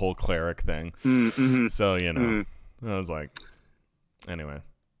from the whole cleric thing. Mm-hmm. So I was like. Anyway.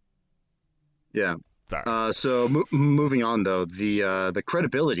 Yeah. So moving on, though, the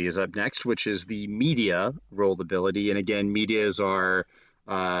credibility is up next, which is the media role ability. And again, medias are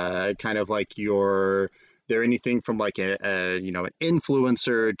kind of like they're anything from like an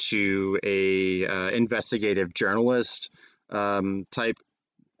influencer to a investigative journalist type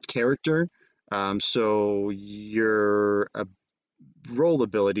character. So your role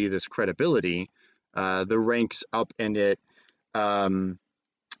ability, this credibility, the ranks up in it. Kind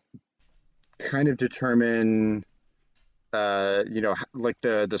of determine like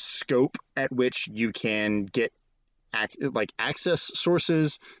the scope at which you can get access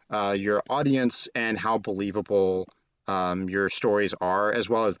sources, your audience, and how believable your stories are, as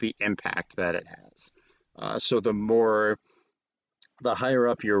well as the impact that it has. So the higher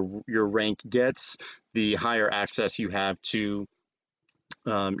up your rank gets, the higher access you have to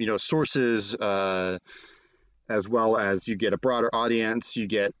sources, as well as you get a broader audience, you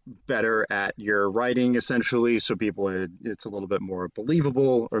get better at your writing, essentially. So it's a little bit more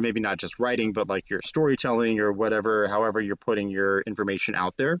believable, or maybe not just writing, but like your storytelling or whatever, however you're putting your information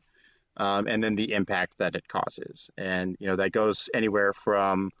out there. And then the impact that it causes. And, that goes anywhere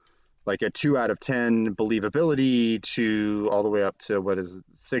from like a 2 out of 10 believability to all the way up to what is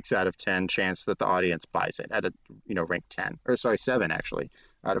 6 out of 10 chance that the audience buys it at a, rank 10, or sorry, 7 actually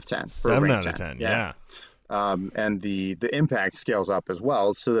out of 10. 7 out of 10. Yeah. And the impact scales up as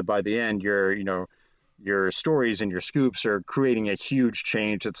well, so that by the end, your stories and your scoops are creating a huge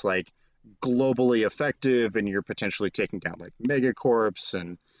change that's like globally effective, and you're potentially taking down like megacorps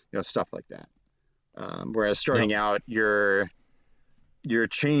and stuff like that. Whereas starting out, your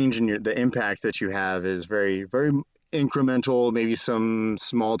change and the impact that you have is very, very incremental. Maybe some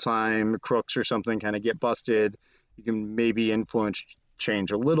small time crooks or something kind of get busted. You can maybe influence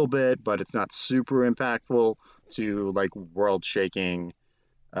change a little bit, but it's not super impactful to like world shaking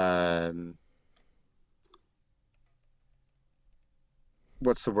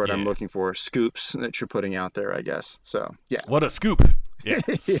what's the word I'm looking for, scoops that you're putting out there, I guess. So yeah, what a scoop. Yeah.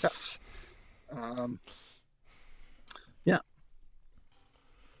 Yes.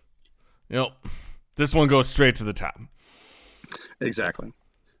 Yeah. This one goes straight to the top. Exactly.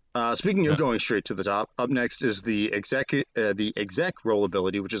 Speaking of going straight to the top, up next is the exec role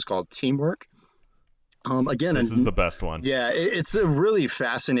ability, which is called teamwork. Again, this is the best one. Yeah, it's a really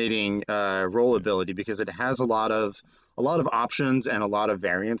fascinating role ability because it has a lot of options and a lot of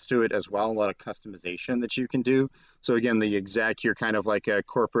variance to it as well, a lot of customization that you can do. So again, the exec, you're kind of like a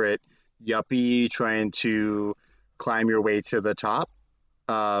corporate yuppie trying to climb your way to the top,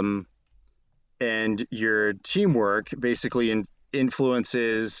 and your teamwork basically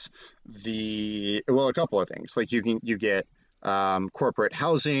influences a couple of things. Like you get corporate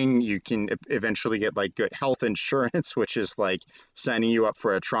housing, you can eventually get like good health insurance, which is like signing you up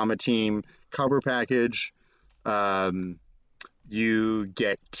for a trauma team cover package. You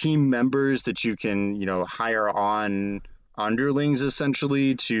get team members that you can hire on underlings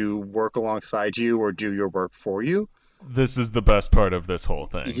essentially to work alongside you or do your work for you. This is the best part of this whole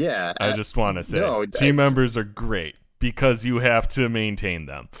thing. Yeah, I just want to say team members are great. because you have to maintain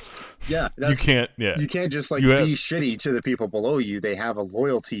them. Yeah, you can't. Yeah, you can't just like be shitty to the people below you. They have a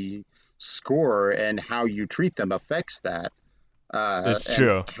loyalty score, and how you treat them affects that. It's and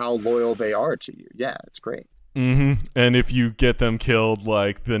true. How loyal they are to you. Yeah, it's great. Mm-hmm. And if you get them killed,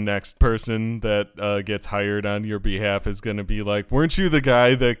 like the next person that gets hired on your behalf is going to be like, "Weren't you the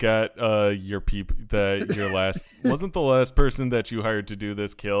guy that got your last wasn't the last person that you hired to do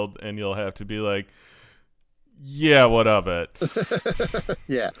this killed?" And you'll have to be like, "Yeah, what of it?"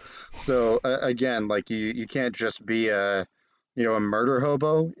 Yeah. So again, like you can't just be a murder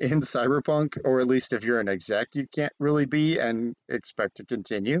hobo in Cyberpunk, or at least if you're an exec, you can't really be and expect to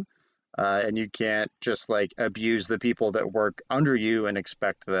continue. And you can't just like abuse the people that work under you and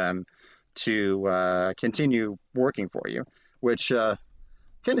expect them to continue working for you, which kind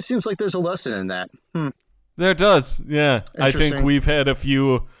of seems like there's a lesson in that. There does, yeah. I think we've had a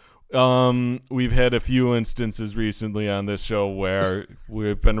few instances recently on this show where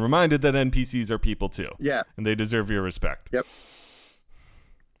we've been reminded that NPCs are people too. Yeah, and they deserve your respect. Yep.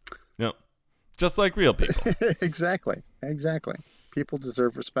 Just like real people. Exactly. People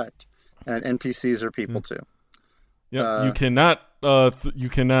deserve respect. And NPCs are people too. Yep. You cannot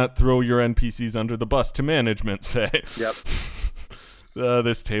throw your NPCs under the bus to management. Say. Yep.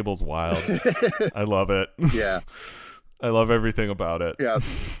 This table's wild. I love it. Yeah. I love everything about it. Yeah.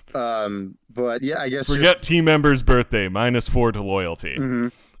 But yeah, I guess forget team member's birthday -4 to loyalty. Mm-hmm.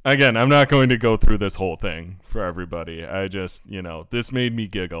 Again, I'm not going to go through this whole thing for everybody. I just, this made me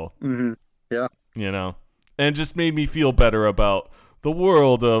giggle. Mm-hmm. Yeah. And just made me feel better about the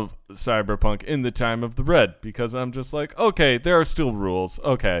world of Cyberpunk in the time of the Red, because I'm just like, okay, there are still rules.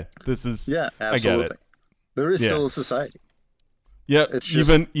 Okay, this is absolutely. I get it. There is still a society. Yeah,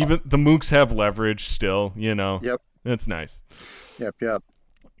 even the mooks have leverage still. Yep, it's nice. Yep.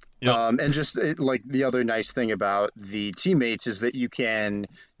 And just like the other nice thing about the teammates is that you can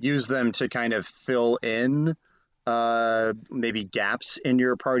use them to kind of fill in maybe gaps in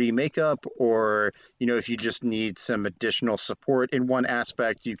your party makeup, or if you just need some additional support in one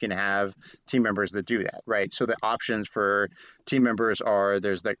aspect, you can have team members that do that, right? So the options for team members are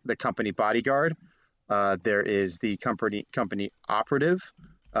there's the company bodyguard, there is the company operative,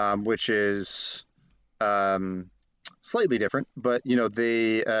 which is slightly different, but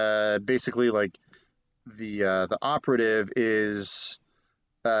they basically like the operative is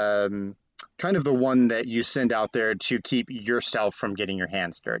kind of the one that you send out there to keep yourself from getting your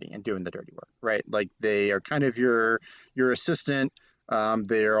hands dirty and doing the dirty work, right? Like they are kind of your assistant.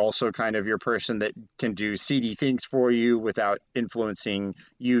 They are also kind of your person that can do seedy things for you without influencing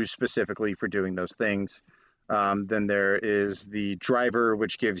you specifically for doing those things. Then there is the driver,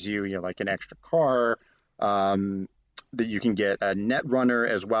 which gives you, like an extra car, that you can get a net runner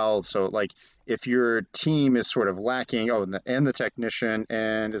as well. So like if your team is sort of lacking, and the technician,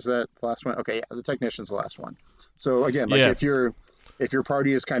 and is that the last one? Okay, yeah, the technician's the last one. So again, like if your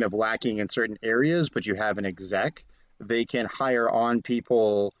party is kind of lacking in certain areas, but you have an exec, they can hire on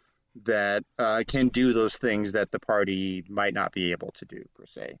people that can do those things that the party might not be able to do per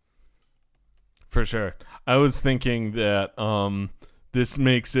se. For sure. I was thinking that this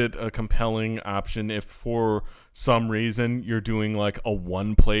makes it a compelling option if for some reason you're doing like a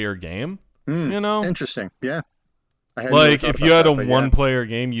one-player game. Interesting. Yeah. Like if you had a one-player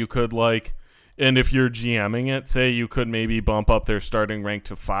game, you could and if you're GMing it, say you could maybe bump up their starting rank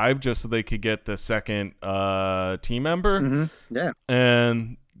to 5 just so they could get the second team member. Mm-hmm. Yeah.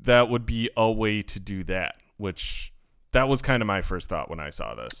 And that would be a way to do that, which that was kind of my first thought when I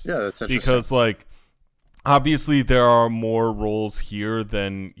saw this. Yeah, that's interesting. Because obviously there are more roles here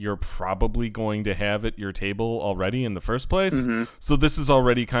than you're probably going to have at your table already in the first place. Mm-hmm. So this is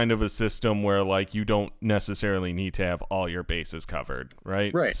already kind of a system where you don't necessarily need to have all your bases covered,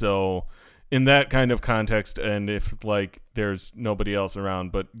 right? Right. So in that kind of context, and if there's nobody else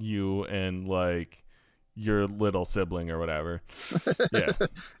around but you and your little sibling or whatever. Yeah.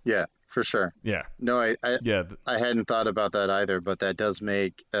 Yeah, for sure. Yeah. No, I hadn't thought about that either, but that does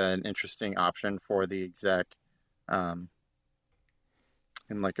make an interesting option for the exec in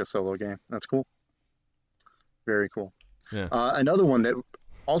a solo game. That's cool. Very cool. Yeah. Another one that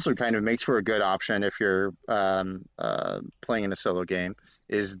also kind of makes for a good option if you're playing in a solo game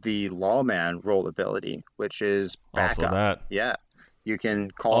is the lawman role ability, which is backup. Also that. Yeah. You can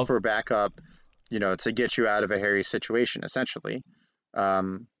call for backup, to get you out of a hairy situation, essentially.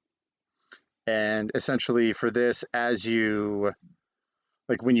 And essentially for this, as you,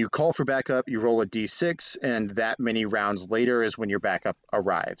 when you call for backup, you roll a d6, and that many rounds later is when your backup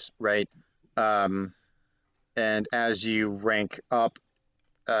arrives, right? And as you rank up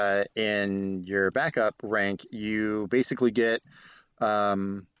in your backup rank,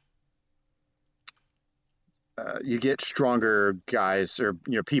 um, you get stronger guys or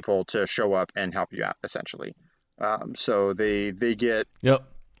people to show up and help you out essentially. So they get Yep.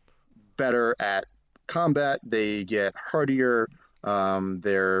 better at combat. They get hardier.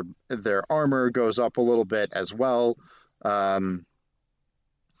 Their armor goes up a little bit as well. Um,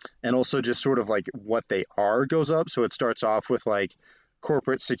 and also just sort of like what they are goes up. So it starts off with like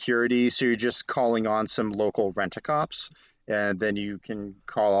corporate security. So you're just calling on some local rent-a-cops, and then you can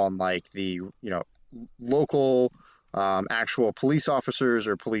call on like the local actual police officers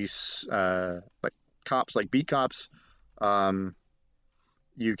or police like cops, like beat cops. Um,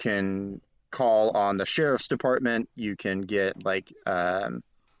 you can call on the sheriff's department. You can get like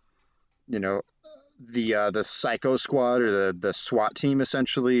you know the Psycho Squad or the SWAT team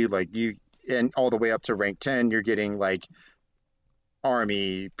essentially. Like you, and all the way up to rank 10, you're getting like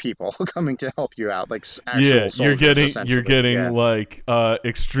army people coming to help you out, like Yeah, actual soldiers you're essentially. getting Yeah. like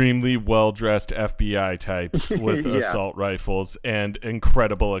extremely well dressed FBI types with Yeah. assault rifles and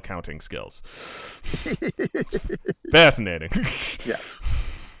incredible accounting skills. It's fascinating. Yes.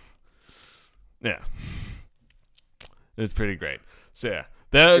 Yeah, it's pretty great. So yeah,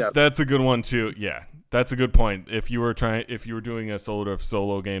 Yep. that's a good one too. Yeah, that's a good point. If you were doing a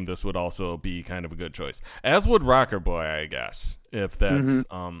solo game, this would also be kind of a good choice. As would Rocker Boy, I guess, if that's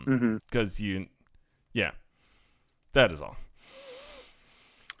because yeah, that is all.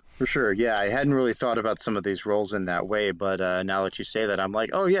 For sure. Yeah, I hadn't really thought about some of these roles in that way, but now that you say that, I'm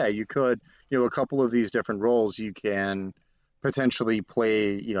like, oh yeah, you could, a couple of these different roles you can potentially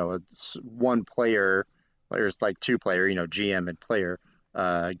play, one player, there's like two player, GM and player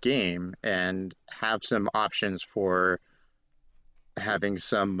game, and have some options for having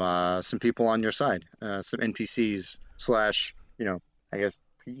some people on your side, some NPCs slash, I guess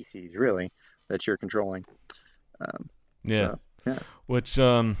PCs really that you're controlling. Um, Yeah, so yeah. which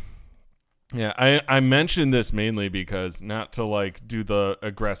yeah, I mentioned this mainly because not to like do the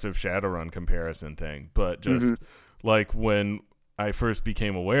aggressive Shadowrun comparison thing, but just like when I first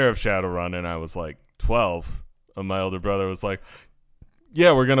became aware of Shadowrun and I was like 12, my older brother was like,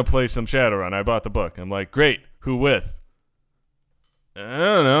 "Yeah, we're gonna play some Shadowrun." I bought the book. I'm like, "Great, who with?" I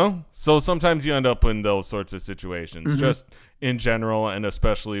don't know. So sometimes you end up in those sorts of situations, just in general, and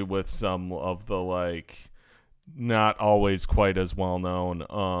especially with some of the like not always quite as well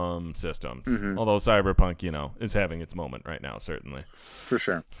known systems. Although Cyberpunk, is having its moment right now, certainly. For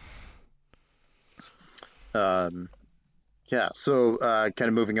sure. Yeah, so kind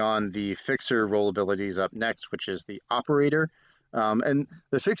of moving on, the Fixer role ability is up next, which is the Operator. And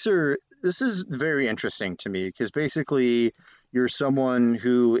the Fixer, this is very interesting to me because basically you're someone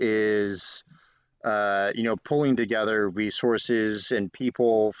who is, pulling together resources and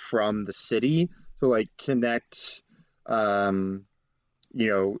people from the city to like connect, um,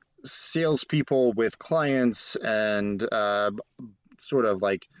 salespeople with clients and sort of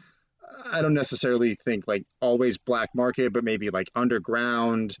like I don't necessarily think like always black market, but maybe like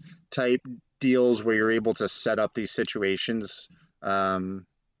underground type deals where you're able to set up these situations um,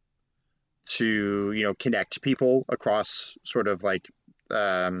 to connect people across sort of like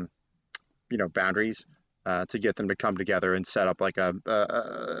um, boundaries to get them to come together and set up like a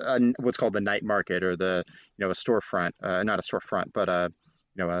what's called the night market or the a storefront, not a storefront, but a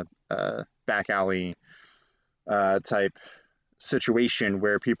back alley type situation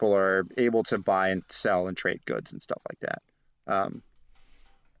where people are able to buy and sell and trade goods and stuff like that. Um,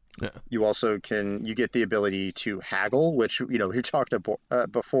 Yeah. you also you get the ability to haggle, which, we talked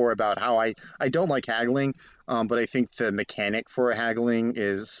before about how I don't like haggling, but I think the mechanic for haggling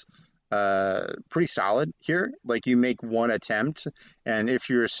is pretty solid here. Like you make one attempt, and if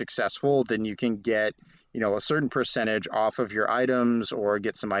you're successful, then you can get, a certain percentage off of your items or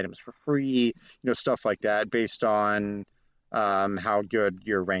get some items for free, stuff like that based on how good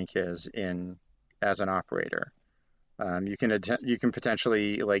your rank is in as an operator. You can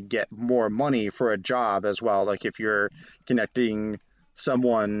potentially like get more money for a job as well. Like if you're connecting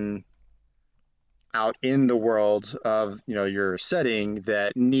someone out in the world of your setting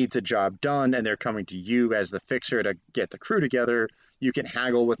that needs a job done and they're coming to you as the fixer to get the crew together, you can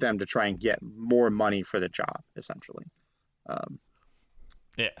haggle with them to try and get more money for the job essentially. Um,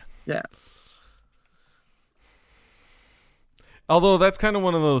 Yeah. yeah. Although that's kind of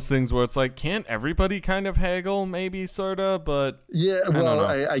one of those things where it's like, can't everybody kind of haggle, maybe, sort of? But Yeah, I don't well,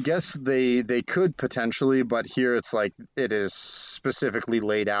 know. I guess they could potentially, but here it's like it is specifically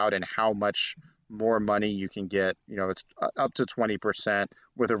laid out and how much more money you can get. It's up to 20%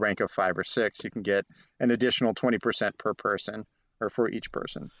 with a rank of 5 or 6. You can get an additional 20% per person. or for each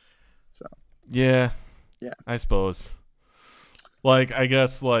person. So yeah, yeah, I suppose. Like, I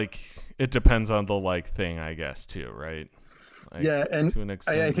guess, like, it depends on the, like, thing, I guess, too, right? Like, yeah, and to an I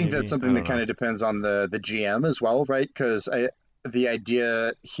extent, think that's maybe. I something that don't kind know. of depends on the GM as well, right? Because the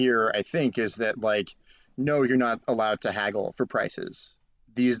idea here, I think, is that like, no, you're not allowed to haggle for prices.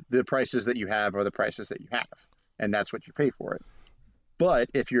 The prices that you have are the prices that you have, and that's what you pay for it. But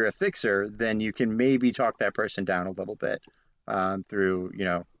if you're a fixer, then you can maybe talk that person down a little bit through,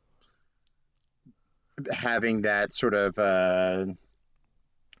 having that sort of oh,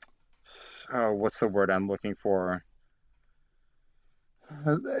 what's the word I'm looking for?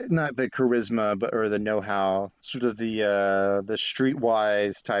 Not the charisma, but or the know-how, sort of the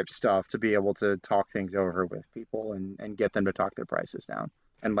streetwise type stuff to be able to talk things over with people and get them to talk their prices down.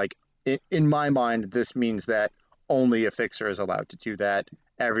 And like in my mind, this means that only a fixer is allowed to do that.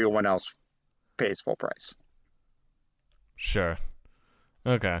 Everyone else pays full price. Sure.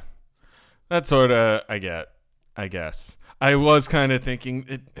 Okay. That sort of, I guess. I was kind of thinking,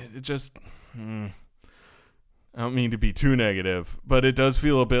 it just. I don't mean to be too negative, but it does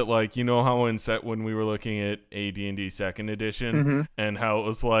feel a bit like, you know how when we were looking at AD&D Second Edition Mm-hmm. and how it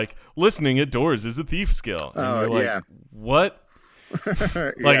was like listening at doors is a thief skill, and Oh you're like, yeah, what?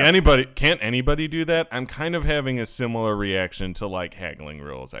 Like yeah, can't anybody do that? I'm kind of having a similar reaction to like haggling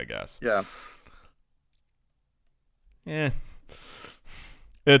rules, I guess. yeah. Yeah,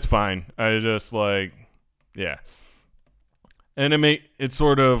 it's fine. I just like, yeah, and it's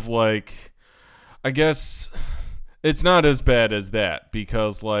sort of like, I guess it's not as bad as that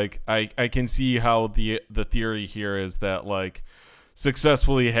because like I can see how the theory here is that like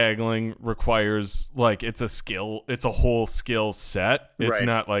successfully haggling requires like it's a whole skill set. It's Right,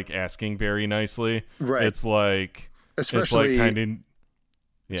 not like asking very nicely. right. It's like Especially, kind of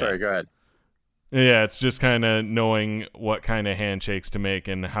yeah. sorry, go ahead. Yeah, it's just kind of knowing what kind of handshakes to make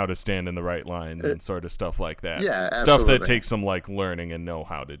and how to stand in the right lines and sort of stuff like that. Yeah, Stuff that absolutely. takes some like learning and know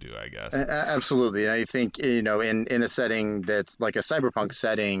how to do, I guess. Absolutely. And I think, in a setting that's like a cyberpunk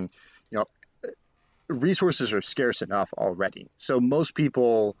setting, you know, resources are scarce enough already. So most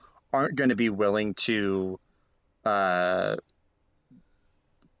people aren't going to be willing to uh,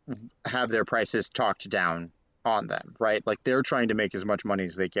 have their prices talked down on them, right? Like they're trying to make as much money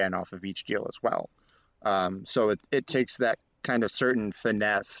as they can off of each deal as well. So it takes that kind of certain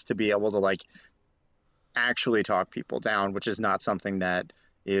finesse to be able to like actually talk people down, which is not something that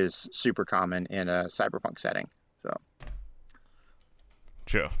is super common in a cyberpunk setting. So,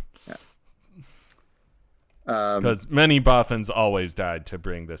 True. yeah. Um, Because many Bothans always died to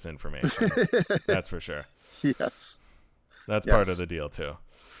bring this information. That's for sure. yes. That's part of Yes. the deal too.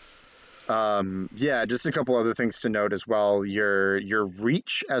 Yeah, just a couple other things to note as well. Your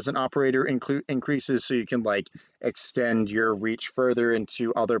reach as an operator increases, so you can like extend your reach further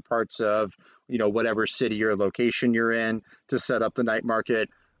into other parts of whatever city or location you're in to set up the night market.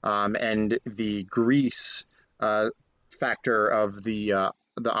 And the grease factor of the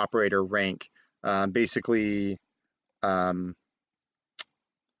operator rank basically. Um,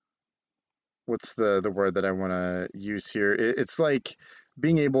 what's the word that I want to use here? It's like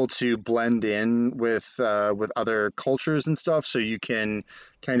being able to blend in with other cultures and stuff, so you can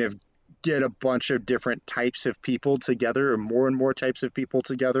kind of get a bunch of different types of people together, or more and more types of people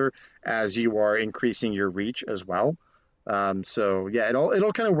together, as you are increasing your reach as well. So yeah, it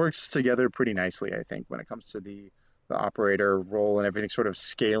all kind of works together pretty nicely, I think, when it comes to the operator role and everything sort of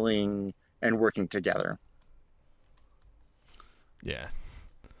scaling and working together. Yeah,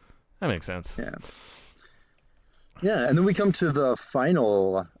 that makes sense. Yeah. Yeah, and then we come to the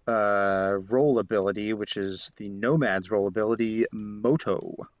final role ability, which is the Nomad's role ability,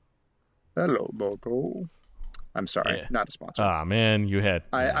 Moto. Hello, Moto. I'm sorry, Yeah. not a sponsor. Ah, man, you had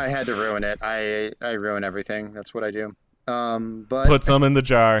I had to ruin it. I ruin everything. That's what I do. But put some in the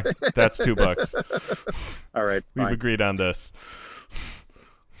jar. That's $2. all right, We've fine. agreed on this.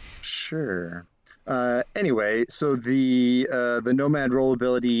 Sure. Anyway, so the Nomad role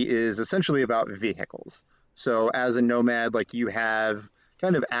ability is essentially about vehicles. So as a nomad, like you have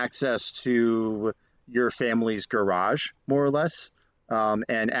kind of access to your family's garage, more or less.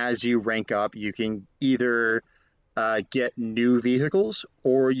 And as you rank up, you can either get new vehicles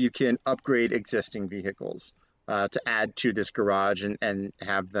or you can upgrade existing vehicles to add to this garage and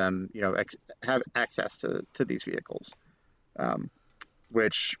have them, have access to these vehicles, um,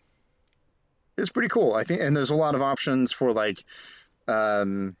 which is pretty cool, I think. And there's a lot of options for like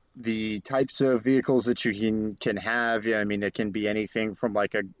the types of vehicles that you can have. Yeah, I mean, it can be anything from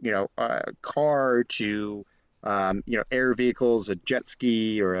like a car to air vehicles, a jet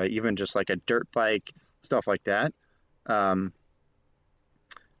ski, or even just like a dirt bike, stuff like that. Um,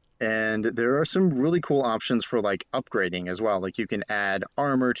 And there are some really cool options for like upgrading as well. Like you can add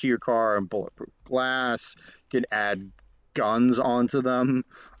armor to your car and bulletproof glass. You can add guns onto them.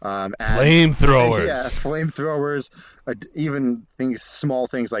 Yeah, Flamethrowers. flamethrowers. Even small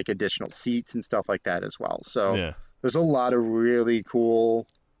things like additional seats and stuff like that as well. So Yeah. there's a lot of really cool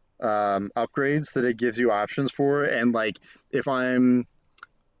upgrades that it gives you options for. And like if I'm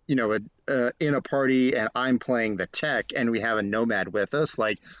in a party and I'm playing the tech and we have a nomad with us,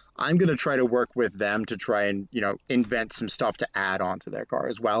 like I'm going to try to work with them to try and, invent some stuff to add onto their car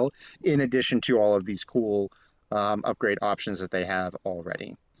as well, in addition to all of these cool upgrade options that they have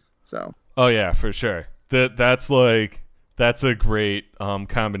already. So. Oh yeah, for sure. That's a great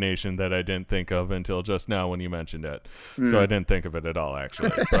combination that I didn't think of until just now when you mentioned it. So I didn't think of it at all,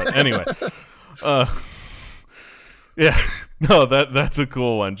 actually. But anyway, yeah, no, that's a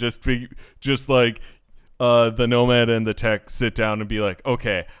cool one. Just like the Nomad and the tech sit down and be like,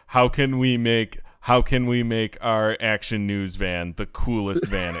 okay, how can we make our action news van the coolest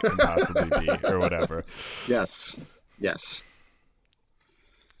van it can possibly be, or whatever. Yes. Yeah.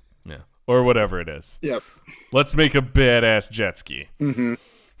 Or whatever it is. Yep. Let's make a badass jet ski. Mm-hmm.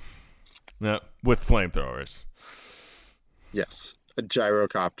 Yeah, with flamethrowers. Yes. A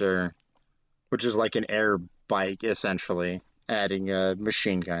gyrocopter, which is like an air bike, essentially, adding a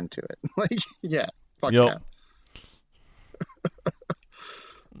machine gun to it. Like, yeah. Fuck yeah.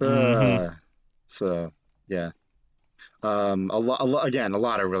 Mm-hmm. So, yeah. A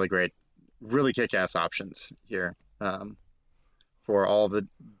lot of really great, really kick-ass options here. For all the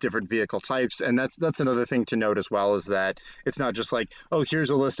different vehicle types. And that's another thing to note as well, is that it's not just like, oh, here's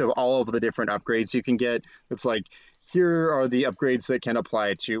a list of all of the different upgrades you can get. It's like, here are the upgrades that can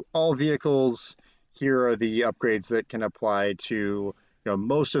apply to all vehicles. Here are the upgrades that can apply to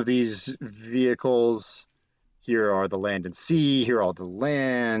most of these vehicles. Here are the land and sea. Here are all the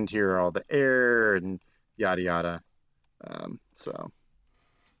land. Here are all the air, and yada yada. So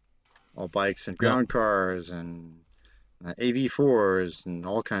all bikes and ground cars and AV4s and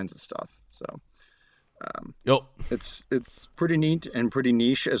all kinds of stuff. So it's pretty neat and pretty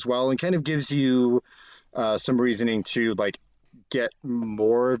niche as well, and kind of gives you some reasoning to like get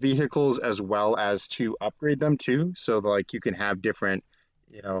more vehicles as well as to upgrade them too. So like you can have different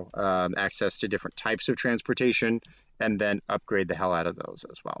access to different types of transportation and then upgrade the hell out of those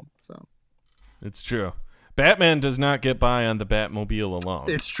as well. So it's true. Batman does not get by on the Batmobile alone.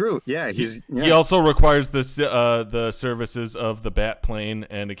 It's true. Yeah, he also requires the services of the Batplane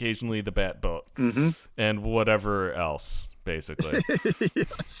and occasionally the Batboat, and whatever else, basically.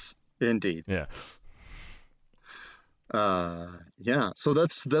 Yes, indeed. Yeah. Yeah. So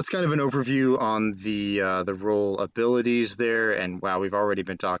that's kind of an overview on the role abilities there, and wow, we've already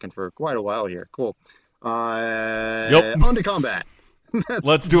been talking for quite a while here. Cool. On to combat.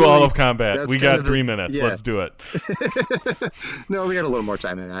 Let's do all of combat. We got 3 minutes. Yeah. Let's do it. No, we got a little more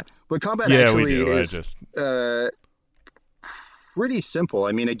time than that. But combat we actually do. is pretty simple.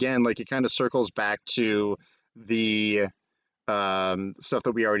 I mean, again, like it kind of circles back to the stuff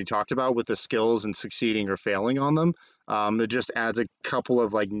that we already talked about with the skills and succeeding or failing on them. It just adds a couple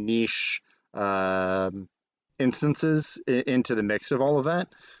of like niche instances into the mix of all of that.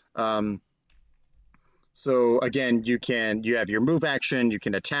 So again, you have your move action, you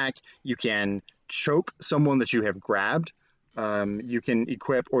can attack, you can choke someone that you have grabbed, you can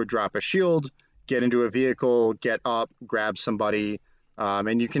equip or drop a shield, get into a vehicle, get up, grab somebody,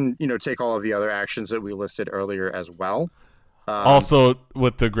 and you can take all of the other actions that we listed earlier as well. Also,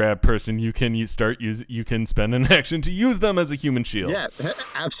 with the grab person, you can spend an action to use them as a human shield. Yeah,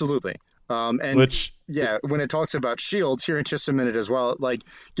 absolutely. When it talks about shields here in just a minute as well, it like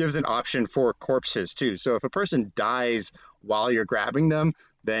gives an option for corpses too. So if a person dies while you're grabbing them,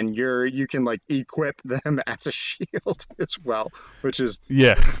 then you can like equip them as a shield as well, which is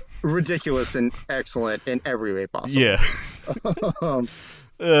ridiculous and excellent in every way possible. Yeah. Just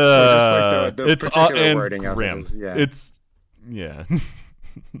like the it's particular wording grim. Of it is, yeah. It's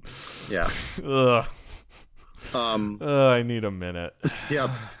yeah. Ugh. I need a minute.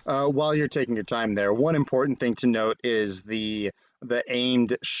 Yeah. While you're taking your time there, one important thing to note is the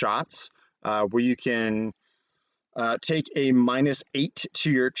aimed shots, where you can take a -8 to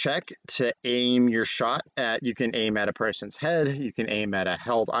your check to aim your shot at. You can aim at a person's head, you can aim at a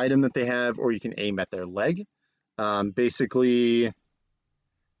held item that they have, or you can aim at their leg. Basically,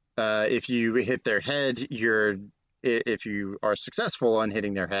 if you hit their head, if you are successful on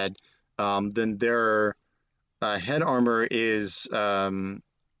hitting their head, then their head armor is any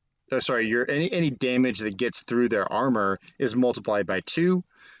damage that gets through their armor is multiplied by 2.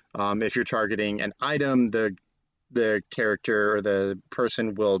 If you're targeting an item, the the character or the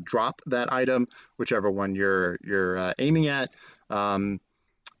person will drop that item, whichever one you're aiming at. And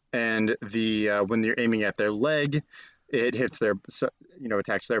when you're aiming at their leg, it hits their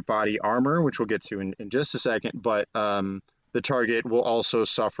attacks their body armor, which we'll get to in just a second. But the target will also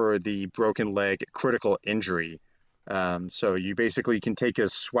suffer the broken leg critical injury. So you basically can take a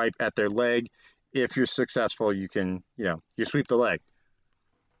swipe at their leg. If you're successful, you can you sweep the leg.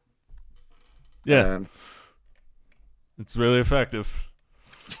 Yeah, it's really effective.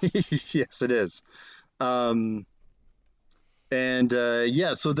 Yes, it is. So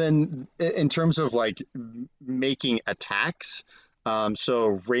then in terms of like making attacks,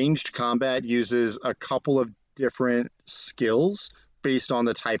 so ranged combat uses a couple of different skills based on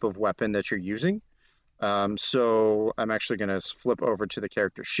the type of weapon that you're using. So I'm actually going to flip over to the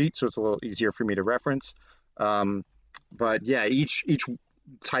character sheet so it's a little easier for me to reference. But yeah, each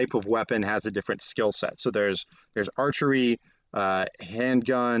type of weapon has a different skill set. So there's archery,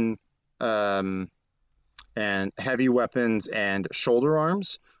 handgun, and heavy weapons and shoulder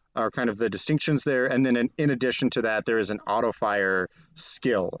arms are kind of the distinctions there. And then in addition to that, there is an auto fire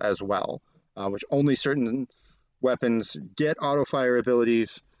skill as well, which only certain weapons get auto fire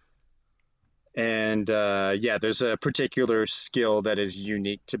abilities. And there's a particular skill that is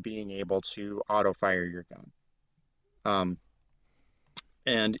unique to being able to auto fire your gun.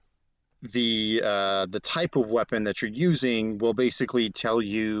 And the type of weapon that you're using will basically tell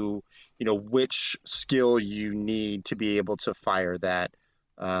you, which skill you need to be able to fire that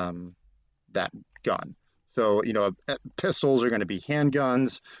gun. So, pistols are going to be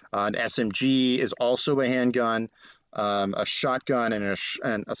handguns. An SMG is also a handgun. A shotgun and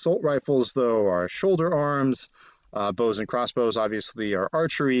assault rifles, though, are shoulder arms. Bows and crossbows, obviously, are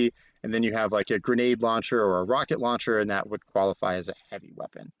archery. And then you have like a grenade launcher or a rocket launcher, and that would qualify as a heavy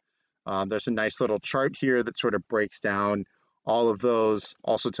weapon. There's a nice little chart here that sort of breaks down all of those,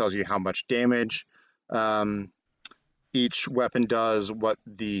 also tells you how much damage each weapon does, what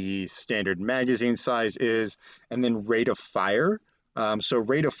the standard magazine size is, and then rate of fire. So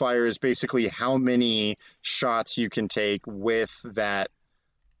rate of fire is basically how many shots you can take with that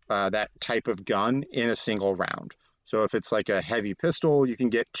type of gun in a single round. So if it's like a heavy pistol, you can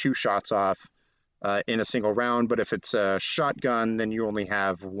get 2 shots off in a single round, but if it's a shotgun, then you only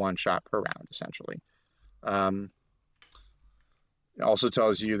have 1 shot per round, essentially.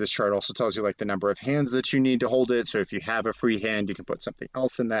 This chart also tells you like the number of hands that you need to hold it. So if you have a free hand, you can put something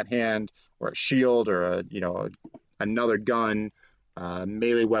else in that hand, or a shield, or another gun,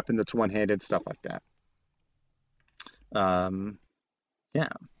 melee weapon that's one-handed, stuff like that.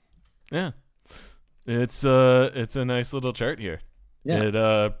 Yeah. It's a nice little chart here. Yeah.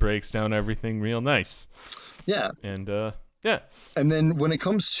 It breaks down everything real nice. Yeah. And yeah. And then when it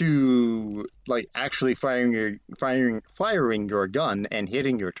comes to like actually firing your gun and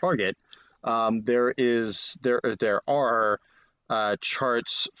hitting your target, there are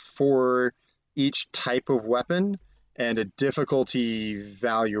charts for each type of weapon and a difficulty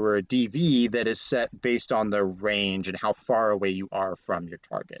value or a DV that is set based on the range and how far away you are from your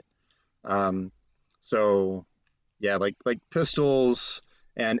target. So yeah, like pistols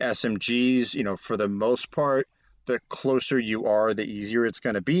and SMGs, for the most part, the closer you are, the easier it's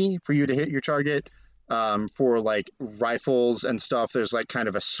going to be for you to hit your target. For like rifles and stuff, there's like kind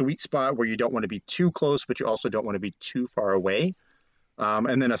of a sweet spot where you don't want to be too close, but you also don't want to be too far away.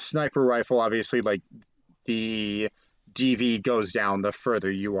 And then a sniper rifle, obviously, like the DV goes down the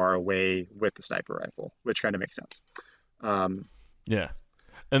further you are away with the sniper rifle, which kind of makes sense. Yeah.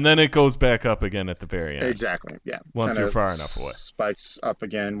 And then it goes back up again at the very end. Exactly, yeah. Once you're far enough away. Spikes up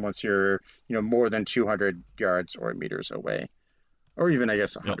again once you're, more than 200 yards or meters away. Or even, I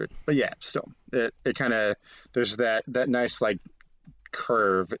guess, 100. Yep. But yeah, still. It kind of, there's that nice, like,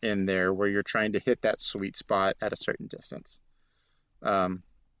 curve in there where you're trying to hit that sweet spot at a certain distance. And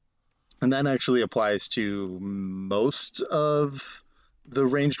that actually applies to most of the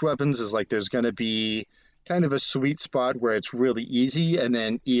ranged weapons, is like there's going to be kind of a sweet spot where it's really easy, and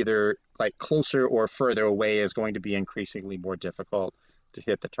then either like closer or further away is going to be increasingly more difficult to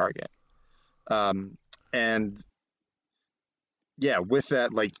hit the target. And yeah, with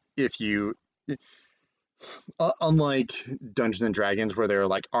that, like if you, unlike Dungeons and Dragons where there are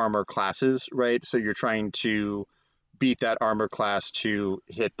like armor classes, right? So you're trying to beat that armor class to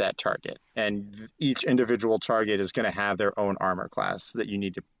hit that target, and each individual target is going to have their own armor class that you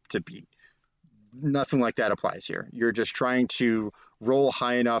need to beat. Nothing like that applies here. You're just trying to roll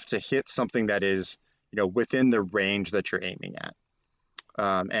high enough to hit something that is, within the range that you're aiming at.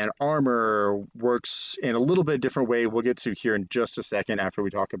 And armor works in a little bit different way. We'll get to here in just a second after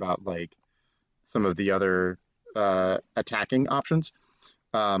we talk about like some of the other attacking options.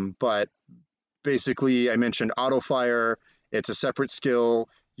 But basically, I mentioned auto fire. It's a separate skill.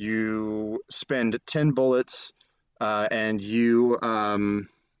 You spend 10 bullets, and you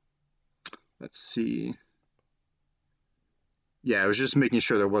let's see. Yeah, I was just making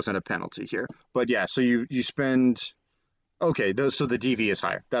sure there wasn't a penalty here. But yeah, so you spend. Okay, so the DV is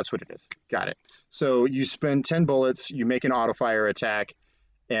higher. That's what it is. Got it. So you spend 10 bullets, you make an auto fire attack,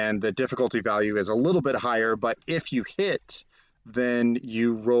 and the difficulty value is a little bit higher. But if you hit, then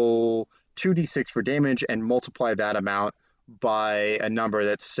you roll 2d6 for damage and multiply that amount by a number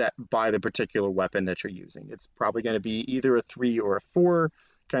that's set by the particular weapon that you're using. It's probably going to be either a 3 or a 4,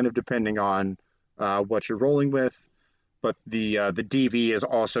 kind of depending on what you're rolling with. But the DV is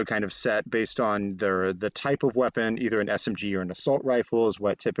also kind of set based on the type of weapon, either an SMG or an assault rifle is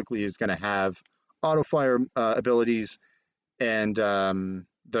what typically is going to have auto fire abilities, and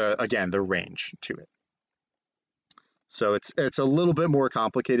the range to it. So it's a little bit more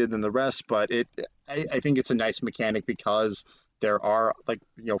complicated than the rest, but I think it's a nice mechanic because there are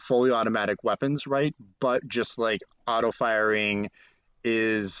fully automatic weapons, right? But just like auto firing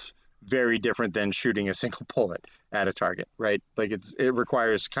is very different than shooting a single bullet at a target, right? Like it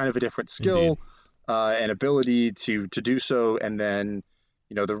requires kind of a different skill and ability to do so, and then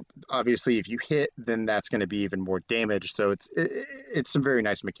obviously if you hit, then that's going to be even more damage. So it's some very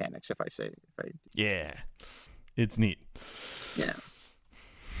nice mechanics, Yeah, it's neat. Yeah.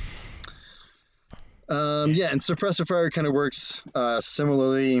 And suppressive fire kind of works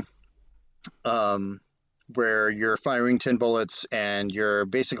similarly. Where you're firing 10 bullets and you're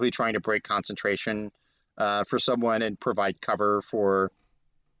basically trying to break concentration for someone and provide cover for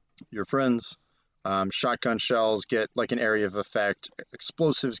your friends. Shotgun shells get like an area of effect.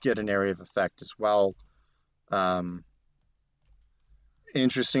 Explosives get an area of effect as well.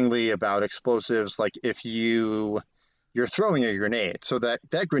 Interestingly about explosives, like if you're throwing a grenade, so that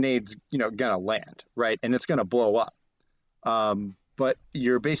grenade's gonna land, right? And it's gonna blow up. But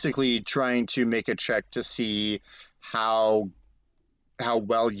you're basically trying to make a check to see how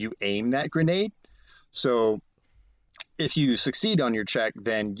well you aim that grenade. So if you succeed on your check,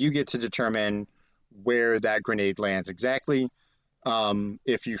 then you get to determine where that grenade lands exactly.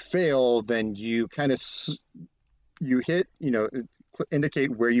 If you fail, then you kind of you hit, indicate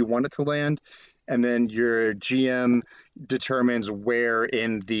where you want it to land, and then your GM determines where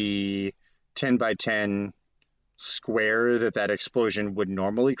in the 10 by 10 square that explosion would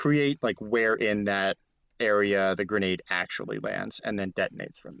normally create, like where in that area the grenade actually lands, and then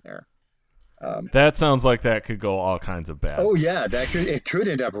detonates from there. That sounds like that could go all kinds of bad. Oh yeah, it could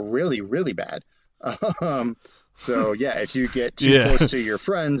end up really, really bad. So yeah, if you get too close to your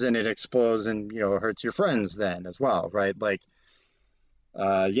friends and it explodes and hurts your friends then as well, right? Like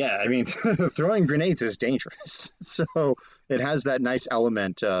I mean throwing grenades is dangerous. So it has that nice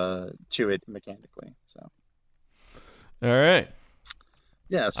element to it mechanically. So all right.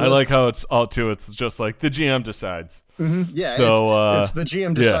 Yeah, so I like how it's just like the GM decides. Mm-hmm. Yeah, so it's the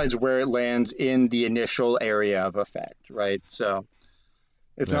GM decides where it lands in the initial area of effect, right? So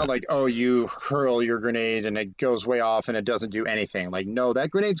it's not like, oh, you hurl your grenade and it goes way off and it doesn't do anything. Like, no, that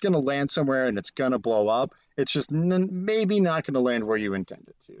grenade's going to land somewhere and it's going to blow up. It's just maybe not going to land where you intend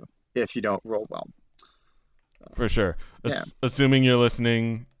it to if you don't roll well. For sure. Assuming you're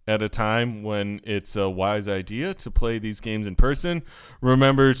listening at a time when it's a wise idea to play these games in person,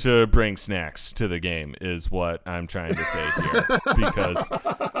 remember to bring snacks to the game is what I'm trying to say here. Because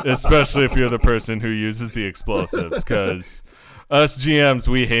especially if you're the person who uses the explosives, because us GMs,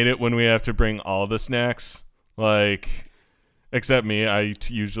 we hate it when we have to bring all the snacks. Like, except me, I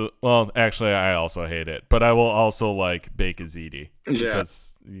also hate it, but I will also bake a ziti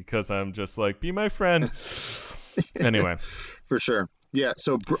because I'm just like, be my friend. Anyway, for sure. Yeah,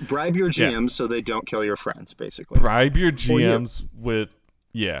 so bribe your GMs so they don't kill your friends, basically. Bribe your GMs with,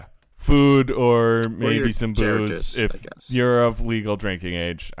 food or maybe some booze if you're of legal drinking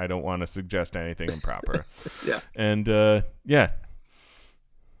age. I don't want to suggest anything improper. And, and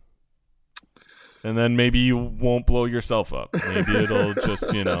then maybe you won't blow yourself up. Maybe it'll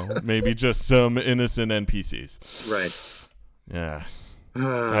just, maybe just some innocent NPCs. Right. Yeah.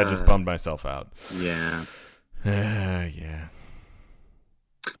 I just bummed myself out. Yeah. Yeah.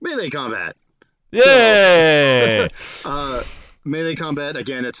 Melee combat. Yay! So, melee combat,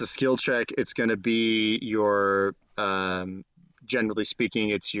 again, it's a skill check. It's going to be your, generally speaking,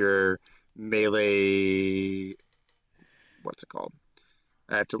 it's your melee, what's it called?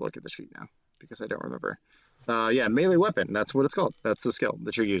 I have to look at the sheet now because I don't remember. Melee weapon. That's what it's called. That's the skill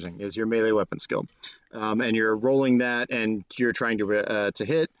that you're using is your melee weapon skill. And you're rolling that and you're trying to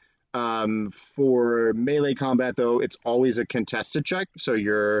hit. For melee combat, though, it's always a contested check. So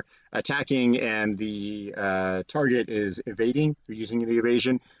you're attacking and the target is evading, you're using the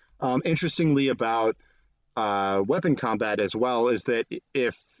evasion. Interestingly, about weapon combat as well, is that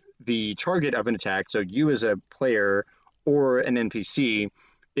if the target of an attack, so you as a player or an NPC,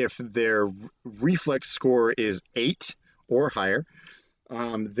 if their reflex score is 8 or higher,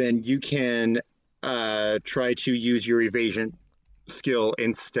 then you can try to use your evasion skill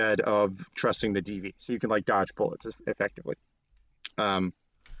instead of trusting the DV. So you can like dodge bullets effectively. If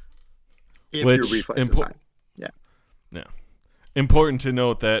your reflex is high. Yeah. Yeah. Important to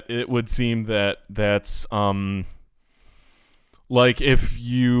note that it would seem that that's like if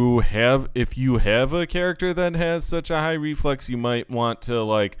you have a character that has such a high reflex, you might want to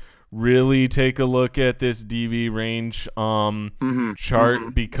like really take a look at this DV range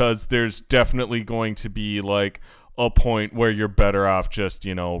chart, because there's definitely going to be like a point where you're better off just,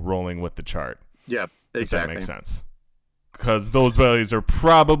 rolling with the chart. Yeah, exactly. If that makes sense. Because those values are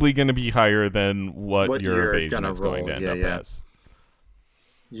probably going to be higher than what your evasion is going to end up as.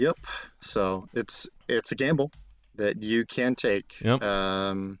 Yep. So it's a gamble that you can take. Yep.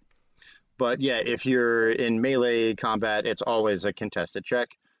 But yeah, if you're in melee combat, it's always a contested check.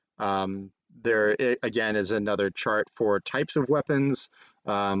 There again is another chart for types of weapons: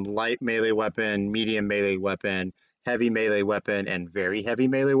 light melee weapon, medium melee weapon, heavy melee weapon, and very heavy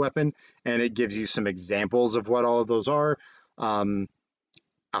melee weapon. And it gives you some examples of what all of those are.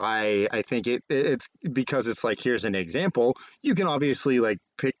 I think it's because it's like, here's an example. You can obviously like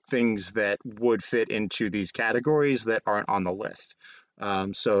pick things that would fit into these categories that aren't on the list.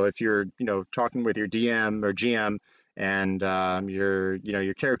 So if you're talking with your DM or GM and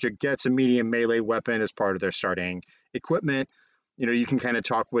your character gets a medium melee weapon as part of their starting equipment, you can kind of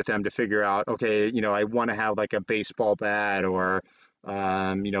talk with them to figure out, okay, I want to have like a baseball bat or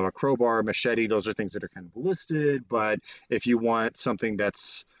a crowbar, machete. Those are things that are kind of listed. But if you want something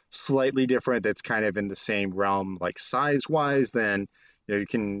that's slightly different, that's kind of in the same realm, like size wise, then you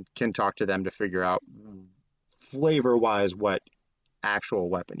can talk to them to figure out flavor wise what actual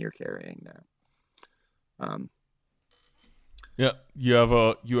weapon you're carrying there. Yeah,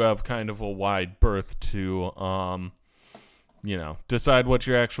 you have kind of a wide berth to decide what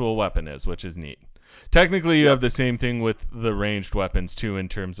your actual weapon is, which is neat. Technically, you have the same thing with the ranged weapons, too, in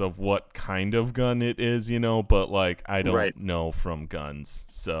terms of what kind of gun it is, but, like, I don't know from guns,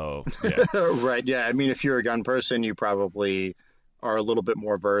 so, yeah. Right, yeah. I mean, if you're a gun person, you probably are a little bit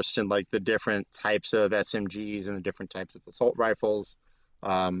more versed in, like, the different types of SMGs and the different types of assault rifles,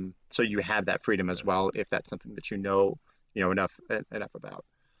 so you have that freedom as well, if that's something that you know enough about.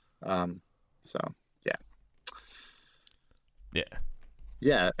 So, yeah. Yeah.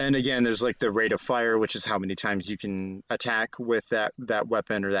 Yeah, and again, there's like the rate of fire, which is how many times you can attack with that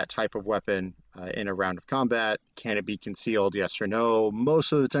weapon or that type of weapon in a round of combat. Can it be concealed? Yes or no?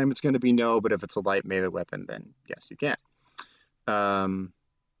 Most of the time, it's going to be no. But if it's a light melee weapon, then yes, you can.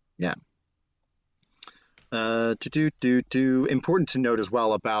 Yeah. Important to note as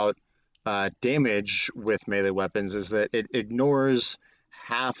well about damage with melee weapons is that it ignores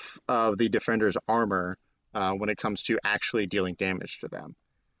half of the defender's armor when it comes to actually dealing damage to them.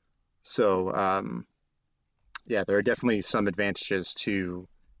 So, yeah, there are definitely some advantages to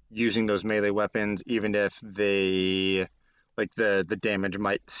using those melee weapons, even if they, like the damage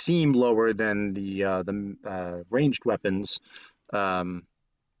might seem lower than the ranged weapons.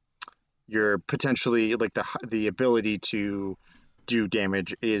 You're potentially like the ability to do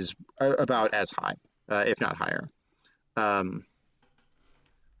damage is about as high, if not higher.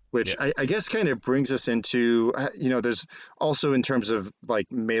 Which I guess kind of brings us into, there's also in terms of like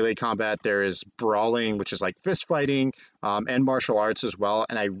melee combat, there is brawling, which is like fist fighting, and martial arts as well.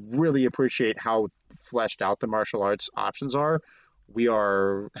 And I really appreciate how fleshed out the martial arts options are. We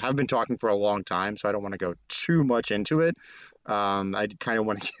have been talking for a long time, so I don't want to go too much into it. I kind of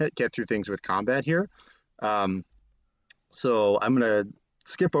want to get through things with combat here. So I'm going to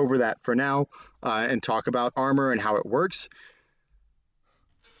skip over that for now and talk about armor and how it works.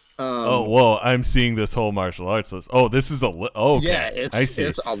 Whoa! I'm seeing this whole martial arts list. Oh, this is a list. Oh, okay. Yeah, I see.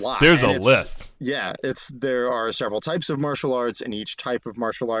 It's a lot. There's a list. Yeah, there are several types of martial arts, and each type of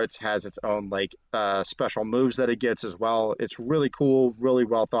martial arts has its own like special moves that it gets as well. It's really cool, really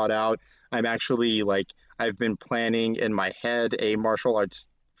well thought out. I'm actually I've been planning in my head a martial arts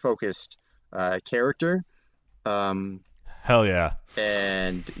focused character. Hell yeah.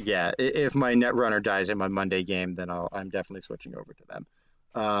 And yeah, if my Netrunner dies in my Monday game, then I'm definitely switching over to them.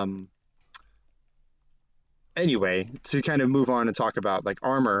 Anyway, to kind of move on and talk about like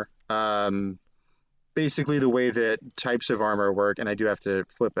armor, basically the way that types of armor work, and I do have to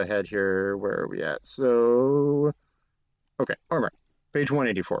flip ahead here. Where are we at? So, okay, armor. Page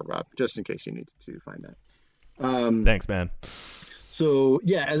 184, Rob, just in case you need to find that. Thanks, man. So,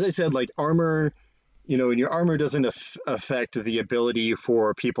 yeah, as I said, like armor, and your armor doesn't affect the ability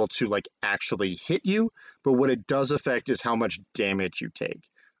for people to like actually hit you, but what it does affect is how much damage you take.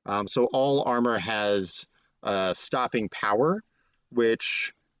 So all armor has stopping power,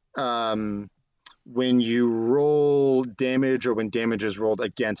 which when you roll damage or when damage is rolled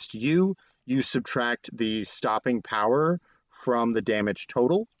against you, you subtract the stopping power from the damage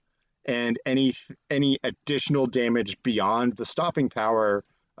total, and any additional damage beyond the stopping power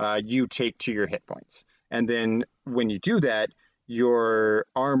you take to your hit points. And then when you do that, your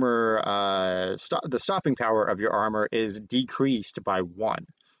armor, the stopping power of your armor is decreased by 1.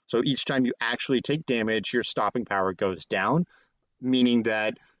 So each time you actually take damage, your stopping power goes down, meaning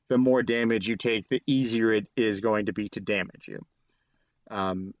that the more damage you take, the easier it is going to be to damage you.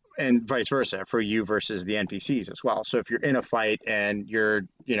 And vice versa for you versus the NPCs as well. So if you're in a fight and you're,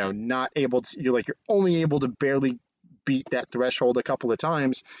 not able to, you're only able to barely beat that threshold a couple of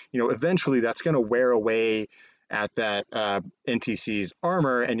times, eventually that's going to wear away at that NPC's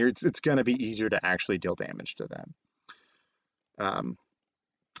armor, and it's going to be easier to actually deal damage to them.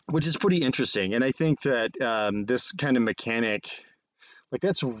 Which is pretty interesting. And I think that this kind of mechanic, like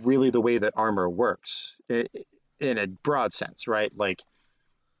that's really the way that armor works in a broad sense, right? Like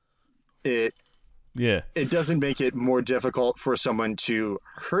it doesn't make it more difficult for someone to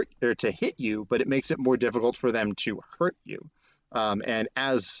hurt or to hit you, but it makes it more difficult for them to hurt you. And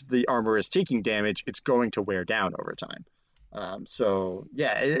as the armor is taking damage, it's going to wear down over time. So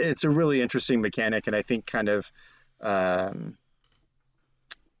yeah, it's a really interesting mechanic, and I think kind of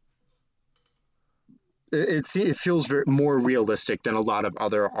it feels more realistic than a lot of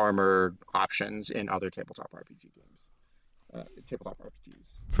other armor options in other tabletop RPG games. Tabletop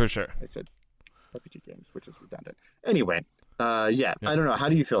RPGs. For sure. I said RPG games, which is redundant. Anyway, yeah, I don't know. How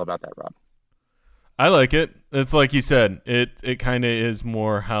do you feel about that, Rob? I like it. It's like you said. It kind of is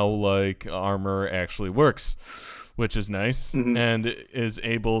more how like armor actually works, which is nice, and is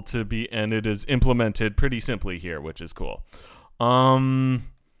able to be, and it is implemented pretty simply here, which is cool.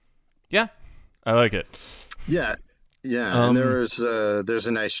 Yeah, I like it. Yeah, and there's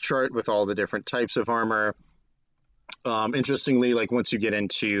a nice chart with all the different types of armor. Interestingly, like once you get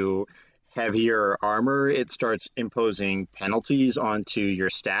into heavier armor, it starts imposing penalties onto your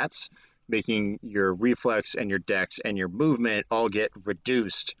stats, making your reflex and your dex and your movement all get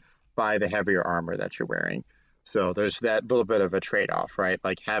reduced by the heavier armor that you're wearing. So there's that little bit of a trade-off, right?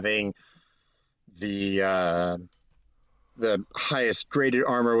 Like having the highest graded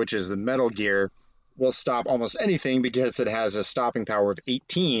armor, which is the Metal Gear, will stop almost anything because it has a stopping power of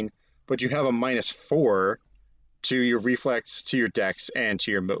 18, but you have a -4 to your reflex, to your dex, and to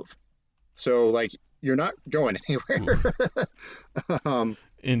your move. So, like, you're not going anywhere.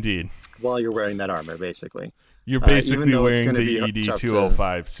 Indeed. While you're wearing that armor, basically. You're basically wearing the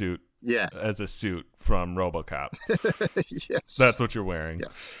ED-205 suit as a suit from RoboCop. Yes. That's what you're wearing.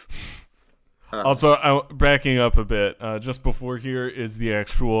 Yes. Also, backing up a bit, just before here is the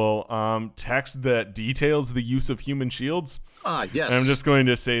actual text that details the use of human shields. Yes. And I'm just going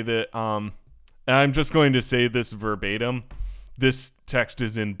to say that, I'm just going to say this verbatim. This text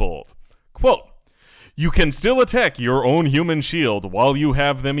is in bold. Quote, "You can still attack your own human shield while you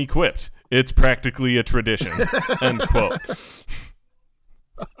have them equipped. It's practically a tradition." End quote.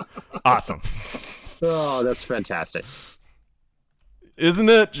 Awesome. Oh, that's fantastic. Isn't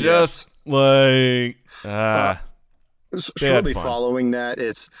it just like... Shortly following that,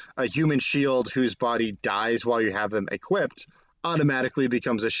 it's a human shield whose body dies while you have them equipped automatically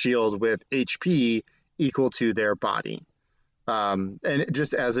becomes a shield with HP equal to their body. And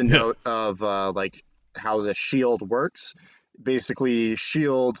just as a note of like how the shield works, basically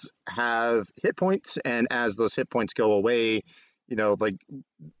shields have hit points, and as those hit points go away, like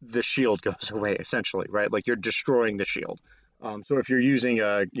the shield goes away essentially, right? Like you're destroying the shield. So if you're using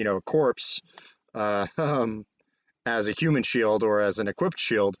a corpse as a human shield or as an equipped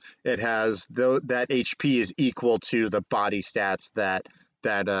shield, it has that HP is equal to the body stats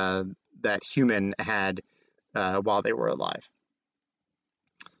that human had while they were alive.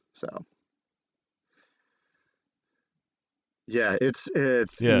 So yeah, it's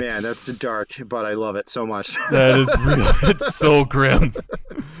man, that's dark, but I love it so much. That is real. It's so grim.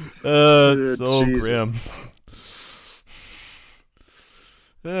 It's so grim.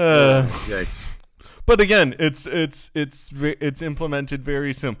 Yikes. But again, it's implemented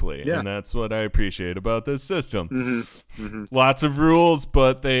very simply, Yeah. and that's what I appreciate about this system. Mm-hmm. Mm-hmm. Lots of rules,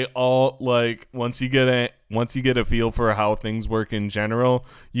 but they all like once you get a feel for how things work in general,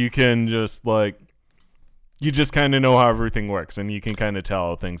 you can just you just kind of know how everything works, and you can kind of tell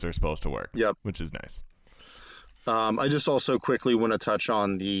how things are supposed to work. Yep. Which is nice. I just also quickly want to touch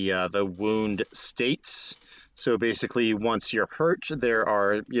on the wound states. So basically, once you're hurt, there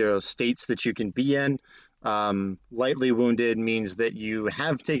are states that you can be in. Lightly wounded means that you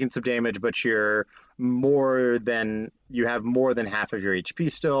have taken some damage, but you have more than half of your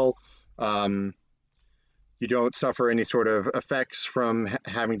HP still. You don't suffer any sort of effects from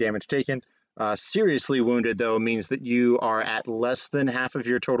having damage taken. Seriously wounded, though, means that you are at less than half of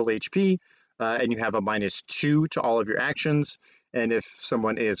your total HP, and you have a -2 to all of your actions. And if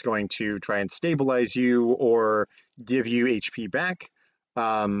someone is going to try and stabilize you or give you HP back,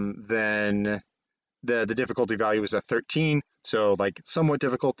 then the difficulty value is a 13, so somewhat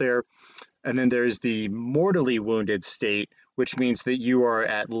difficult there. And then there's the mortally wounded state, which means that you are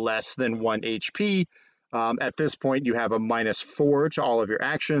at less than 1 HP. At this point, you have a -4 to all of your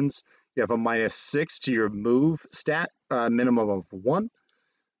actions. You have a -6 to your move stat, minimum of 1.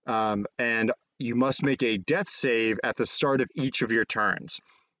 And you must make a death save at the start of each of your turns.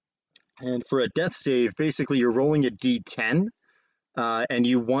 And for a death save, basically you're rolling a d10, and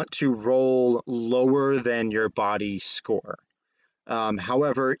you want to roll lower than your body score.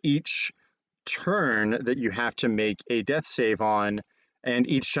 However, each turn that you have to make a death save on, and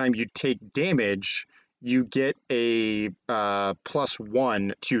each time you take damage, you get a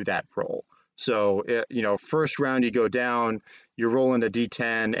 +1 to that roll. So, first round you go down, you're rolling a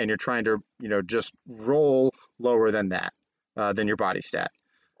d10, and you're trying to, just roll lower than that, than your body stat.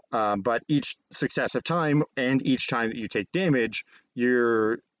 But each successive time and each time that you take damage,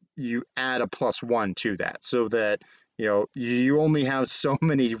 you add a +1 to that, so that you only have so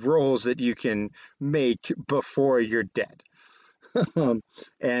many rolls that you can make before you're dead.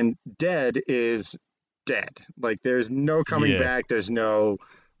 And dead is dead. There's no coming back. There's no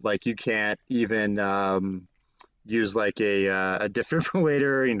you can't even use a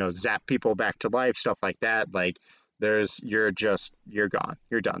defibrillator, zap people back to life, stuff like that. You're gone.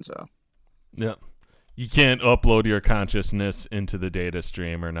 You're done. So yeah, you can't upload your consciousness into the data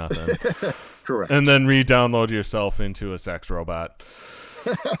stream or nothing. Correct. And then re-download yourself into a sex robot.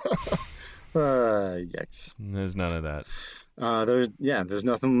 Yikes. There's none of that. There's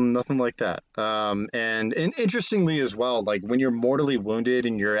nothing like that. And interestingly as well, when you're mortally wounded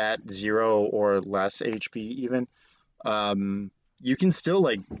and you're at 0 or less HP even, you can still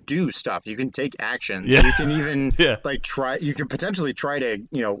do stuff. You can take action. Yeah. You can even try. You can potentially try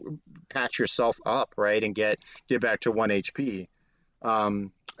to patch yourself up, right, and get back to 1 HP.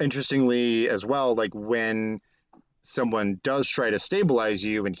 Interestingly as well, when someone does try to stabilize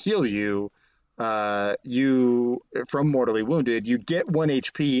you and heal you, you from mortally wounded, you get 1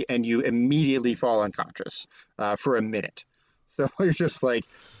 HP and you immediately fall unconscious for a minute. So you're just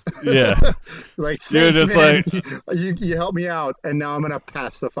yeah, you're just man, you helped me out, and now I'm gonna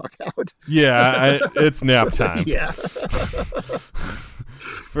pass the fuck out. Yeah, it's nap time. Yeah,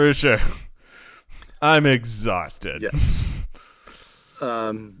 for sure. I'm exhausted. Yes.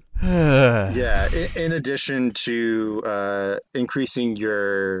 Yeah. In addition to increasing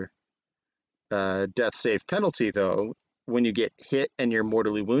your death save penalty, though, when you get hit and you're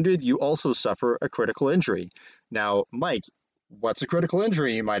mortally wounded, you also suffer a critical injury. Now, Mike, what's a critical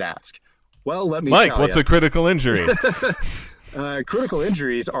injury, you might ask? Well, let me tell you. Mike, what's a critical injury? Critical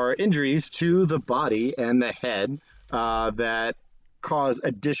injuries are injuries to the body and the head that cause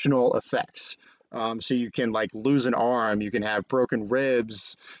additional effects. So you can lose an arm, you can have broken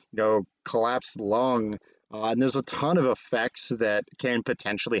ribs, collapsed lung, and there's a ton of effects that can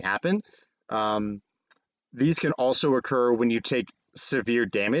potentially happen. These can also occur when you take severe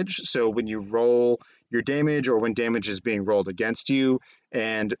damage. So when you roll your damage, or when damage is being rolled against you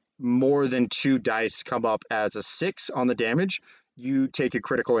and more than 2 dice come up as a 6 on the damage, you take a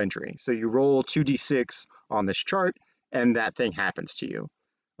critical injury. So you roll 2d6 on this chart and that thing happens to you.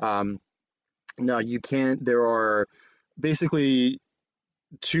 Now you can't, there are basically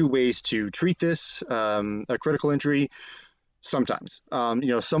 2 ways to treat this, a critical injury. Sometimes,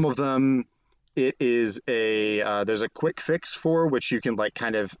 some of them, it is there's a quick fix for which you can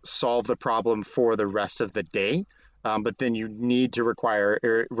kind of solve the problem for the rest of the day. But then you need to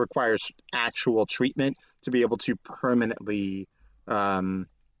requires actual treatment to be able to permanently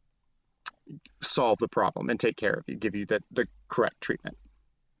solve the problem and take care of you, give you the correct treatment.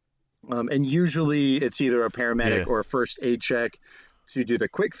 And usually it's either a paramedic or a first aid check to do the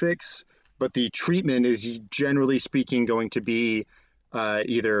quick fix. but the treatment is generally speaking going to be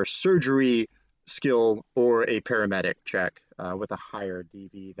either surgery skill or a paramedic check with a higher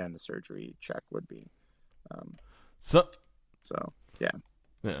DV than the surgery check would be. So yeah.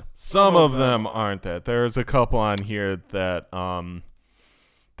 Yeah, some of them aren't that. There's a couple on here that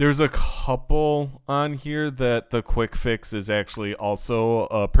the quick fix is actually also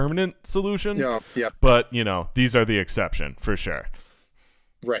a permanent solution. Yeah. But, these are the exception for sure.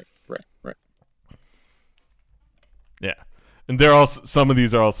 Right. Yeah. And some of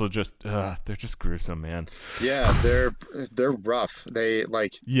these are also just they're just gruesome, man. Yeah, they're rough. They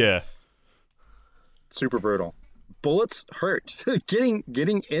yeah. Super brutal. Bullets hurt. Getting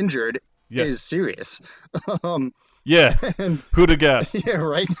injured is serious. Yeah. Who'd have guessed? Yeah,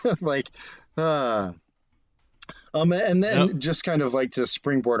 right. And then just kind of to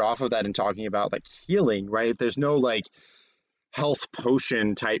springboard off of that and talking about healing, right? There's no health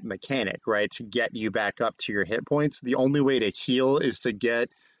potion type mechanic, right? To get you back up to your hit points. The only way to heal is to get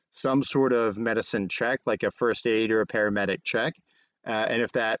some sort of medicine check, like a first aid or a paramedic check. And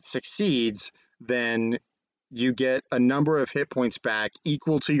if that succeeds, then you get a number of hit points back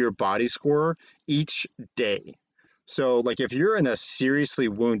equal to your body score each day. So if you're in a seriously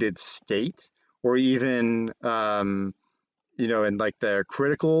wounded state, or even in the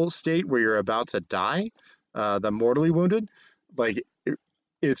critical state where you're about to die, the mortally wounded,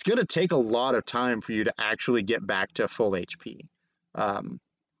 it's going to take a lot of time for you to actually get back to full HP.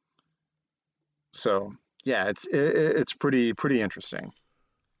 So yeah, it's pretty interesting.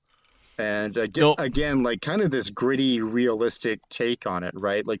 And again, kind of this gritty, realistic take on it,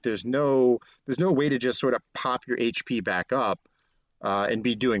 right? There's no way to just sort of pop your HP back up and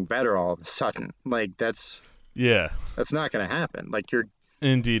be doing better all of a sudden. That's not going to happen. You're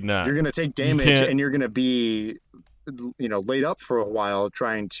indeed not. You're going to take damage and you're going to be, laid up for a while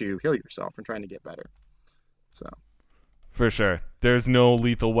trying to heal yourself and trying to get better. So. For sure. There's no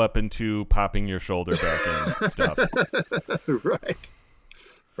Lethal Weapon 2 popping your shoulder back in stuff. Right.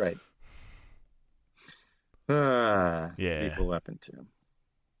 Lethal Weapon 2.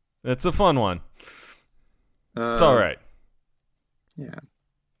 It's a fun one. It's all right. Yeah.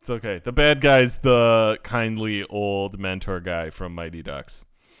 It's okay. The bad guy's the kindly old mentor guy from Mighty Ducks.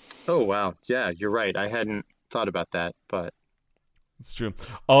 Oh, wow. Yeah, you're right. I hadn't thought about that, but... It's true.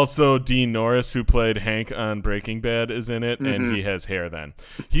 Also, Dean Norris, who played Hank on Breaking Bad, is in it, and he has hair then.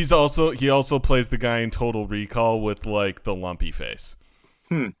 He also plays the guy in Total Recall with, the lumpy face.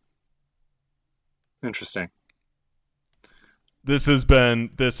 Interesting. This has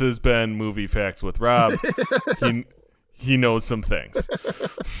been Movie Facts with Rob. He knows some things.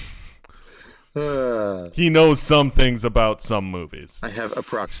 He knows some things about some movies. I have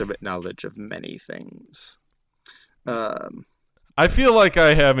approximate knowledge of many things. I feel like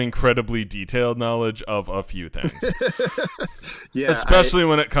I have incredibly detailed knowledge of a few things. Yeah, especially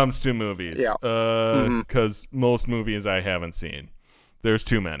when it comes to movies. Yeah. Because most movies I haven't seen. There's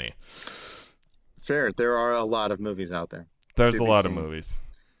too many. Fair. There are a lot of movies out there. There's a lot of movies.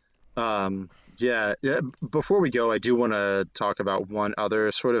 Yeah. Before we go, I do want to talk about one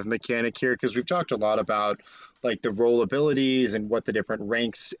other sort of mechanic here, because we've talked a lot about the role abilities and what the different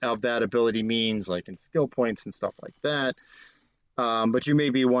ranks of that ability means, in skill points and stuff like that. But you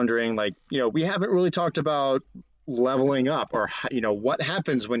may be wondering, we haven't really talked about leveling up, or what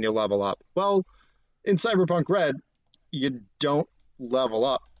happens when you level up. Well, in Cyberpunk Red, you don't level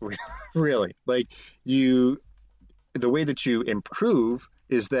up really. The way that you improve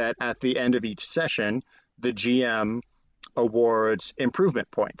is that at the end of each session, the GM awards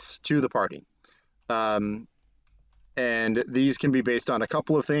improvement points to the party. And these can be based on a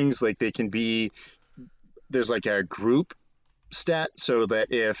couple of things. They can be, there's a group stat, so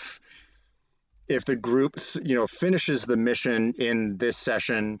that if the group finishes the mission in this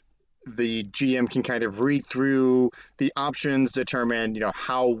session, the GM can kind of read through the options, determine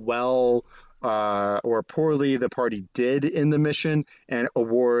how well or poorly the party did in the mission, and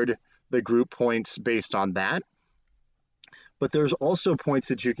award the group points based on that. But there's also points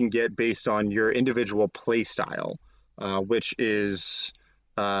that you can get based on your individual play style, which is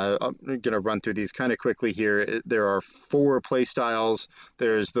I'm going to run through these kind of quickly here. There are 4 play styles.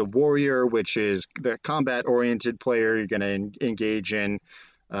 There's the warrior, which is the combat-oriented player. You're going to engage in,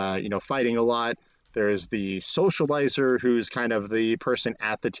 fighting a lot. There's the socializer, who's kind of the person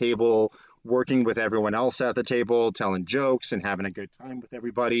at the table, working with everyone else at the table, telling jokes and having a good time with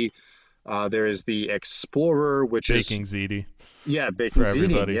everybody. There is the Explorer, which Baking is ziti baking for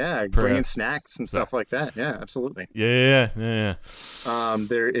ziti, everybody. bringing snacks and stuff like that. Yeah, absolutely. Yeah.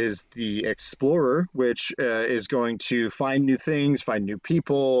 There is the Explorer, which is going to find new things, find new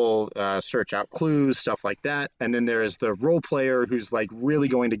people, search out clues, stuff like that. And then there is the role player, who's like really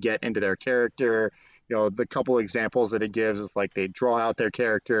going to get into their character. The couple examples that it gives is like they draw out their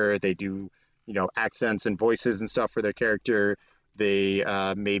character, they do, accents and voices and stuff for their character. They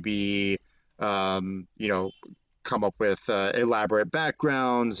maybe, come up with elaborate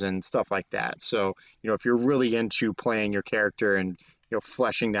backgrounds and stuff like that. So, if you're really into playing your character and,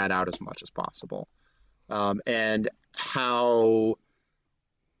 fleshing that out as much as possible. And how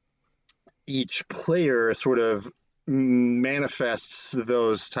each player sort of manifests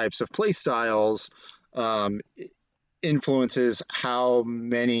those types of play styles influences how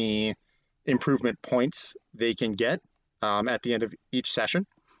many improvement points they can get at the end of each session.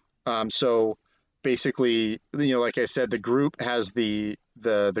 So basically, like I said, the group has the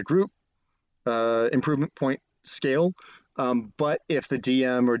group improvement point scale. But if the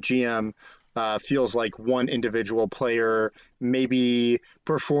DM or GM feels like one individual player maybe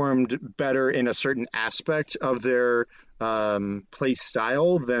performed better in a certain aspect of their play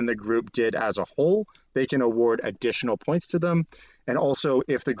style than the group did as a whole, they can award additional points to them. And also,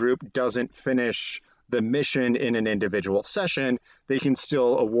 if the group doesn't finish the mission in an individual session, they can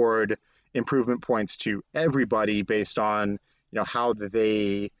still award improvement points to everybody based on how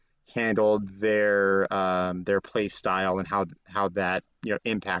they handled their play style and how that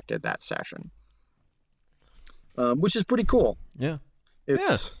impacted that session, which is pretty cool.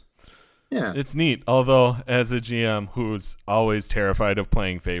 It's neat. Although, as a GM who's always terrified of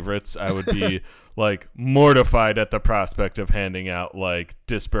playing favorites, I would be like mortified at the prospect of handing out like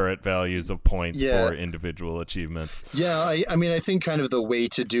disparate values of points for individual achievements. I mean, I think kind of the way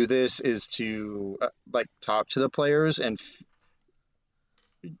to do this is to talk to the players and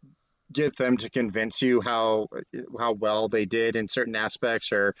get them to convince you how well they did in certain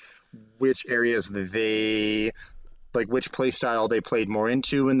aspects, or which areas which play style they played more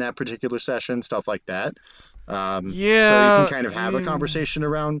into in that particular session, stuff like that. So you can kind of have a conversation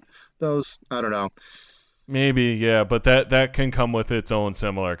around those. I don't know. Maybe, yeah, but that can come with its own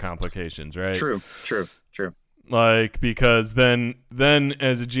similar complications, right? True. Like, because then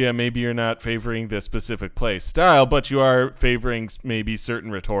as a GM, maybe you're not favoring the specific play style, but you are favoring maybe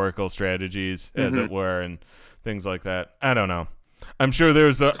certain rhetorical strategies, as it were, and things like that. I don't know. I'm sure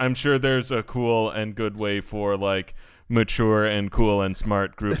there's a cool and good way for like mature and cool and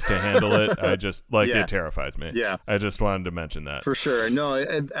smart groups to handle it. I just it terrifies me. Yeah. I just wanted to mention that. For sure. No,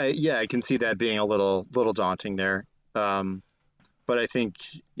 I can see that being a little daunting there. But I think,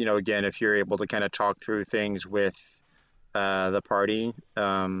 again, if you're able to kind of talk through things with the party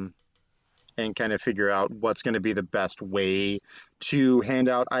and kind of figure out what's going to be the best way to hand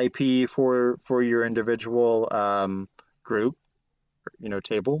out IP for your individual group,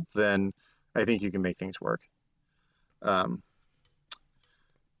 table, then I think you can make things work. But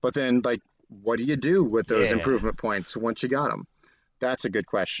then, what do you do with those improvement points once you got them? That's a good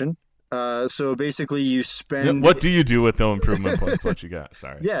question. So basically, you spend. What do you do with the improvement points? What you got?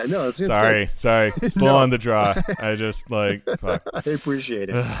 Sorry. Yeah, no, it's sorry. Slow on the draw. I just fuck. I appreciate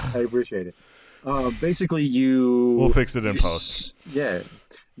it. Basically, we'll fix it in post. Yeah,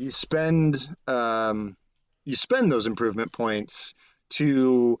 you spend those improvement points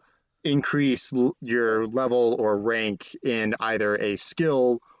to increase your level or rank in either a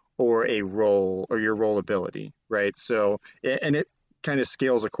skill or a role or your role ability, right? So, and it kind of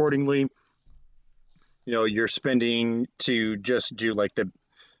scales accordingly. You're spending to just do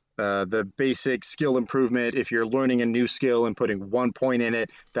the basic skill improvement. If you're learning a new skill and putting 1 point in it,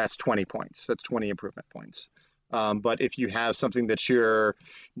 that's 20 points. That's 20 improvement points. But if you have something that you're,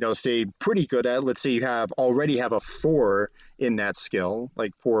 say pretty good at, let's say you already have a 4 in that skill,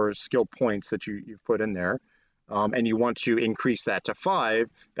 like 4 skill points that you've put in there, and you want to increase that to 5,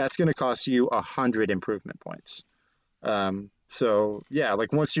 that's going to cost you 100 improvement points. So yeah,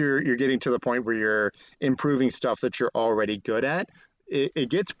 once you're getting to the point where you're improving stuff that you're already good at, it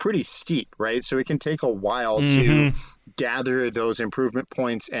gets pretty steep, right? So it can take a while to gather those improvement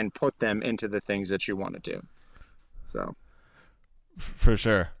points and put them into the things that you want to do. So, for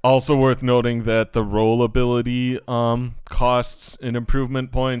sure. Also worth noting that the role ability costs and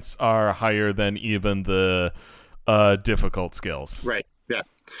improvement points are higher than even the difficult skills. Right. Yeah.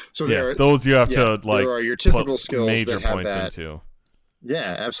 So those you have to there are your typical skills major that have points that. Into.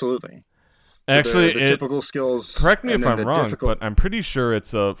 Yeah, absolutely. So actually, the typical skills. Correct me if I'm wrong, but I'm pretty sure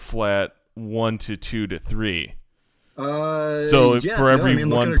it's a flat 1 to 2 to 3. So yeah, for every I mean,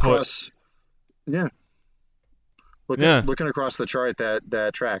 one yeah, looking across the chart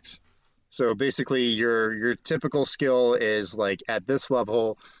that tracks. So basically, your typical skill is like at this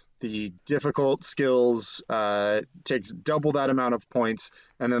level. The difficult skills takes double that amount of points,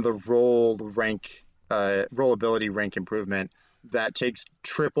 and then the roll ability rank improvement that takes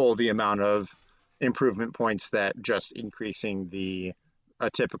triple the amount of improvement points that just increasing a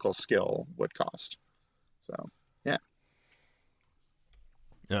typical skill would cost. So yeah.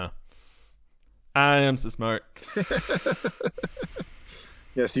 Yeah. I am so smart.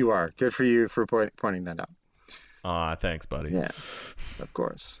 Yes, you are. Good for you for pointing that out. Aw, thanks, buddy. Yeah, of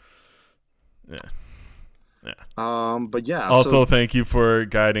course. Yeah. But yeah. Also, thank you for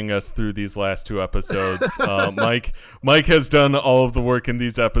guiding us through these last 2 episodes. Mike has done all of the work in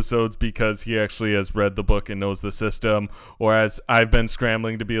these episodes because he actually has read the book and knows the system. Whereas I've been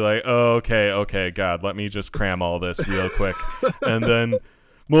scrambling to be like, oh, okay, God, let me just cram all this real quick, and then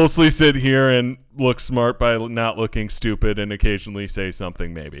mostly sit here and look smart by not looking stupid and occasionally say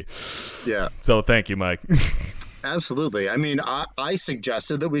something maybe. Yeah. So thank you, Mike. Absolutely. I mean, I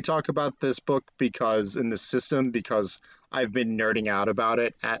suggested that we talk about this book because I've been nerding out about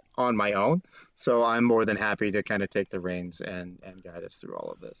it on my own. So I'm more than happy to kind of take the reins and guide us through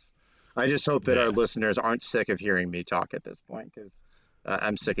all of this. I just hope that our listeners aren't sick of hearing me talk at this point, because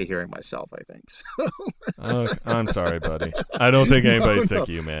I'm sick of hearing myself, I think. So. I'm sorry, buddy. I don't think anybody's sick of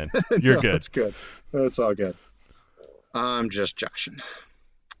you, man. You're good. That's good. That's all good. I'm just joshing.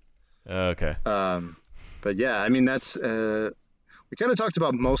 Okay. But yeah, I mean, that's we kind of talked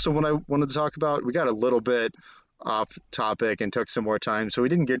about most of what I wanted to talk about. We got a little bit off topic and took some more time, so we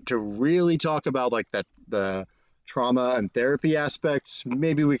didn't get to really talk about like the trauma and therapy aspects.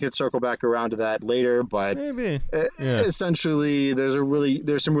 Maybe we could circle back around to that later, but essentially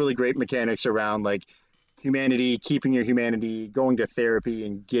there's some really great mechanics around like humanity, keeping your humanity, going to therapy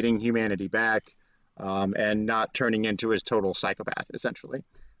and getting humanity back, and not turning into a total psychopath, essentially.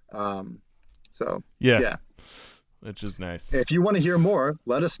 So yeah, which is nice. If you want to hear more,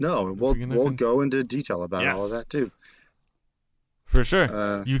 let us know. We'll go into detail about all of that too. For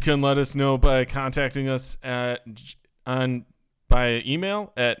sure. You can let us know by contacting us by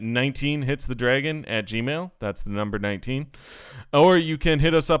email at 19hitsthedragon@gmail. That's the number 19. Or you can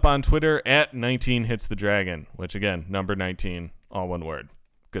hit us up on Twitter at 19hitsthedragon, which again, number 19, all one word.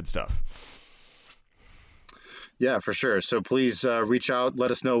 Good stuff. Yeah, for sure. So please reach out. Let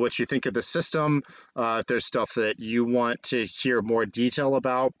us know what you think of the system. If there's stuff that you want to hear more detail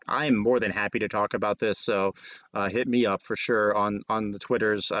about, I'm more than happy to talk about this. So hit me up for sure on the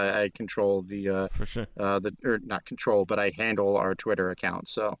Twitters. I control for sure. Or not control, but I handle our Twitter account.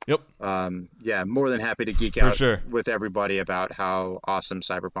 So yep. Yeah, more than happy to geek out with everybody about how awesome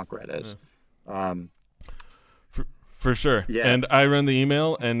Cyberpunk Red is. For sure. Yeah. And I run the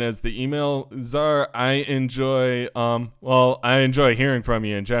email, and as the email czar, I enjoy hearing from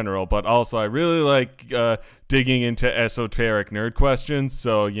you in general, but also I really like digging into esoteric nerd questions,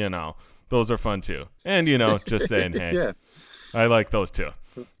 so, those are fun too. And, just saying, hey, yeah. I like those too.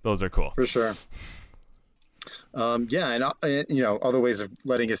 Those are cool. For sure. And other ways of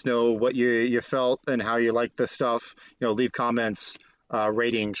letting us know what you felt and how you like this stuff, leave comments,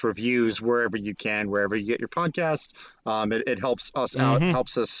 ratings, reviews, wherever you can, wherever you get your podcast. It helps us out,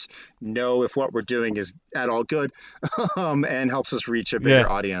 helps us know if what we're doing is at all good, and helps us reach a bigger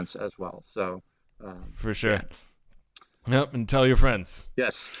audience as well. So for sure. Yep, and tell your friends.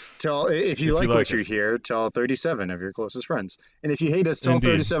 Yes. If you like what you hear, tell 37 of your closest friends. And if you hate us, tell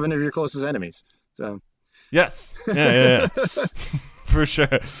 37 of your closest enemies. So yes. Yeah. For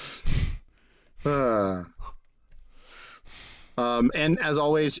sure. And as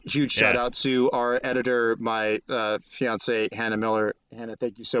always, huge shout out to our editor, my fiance, Hannah Miller. Hannah,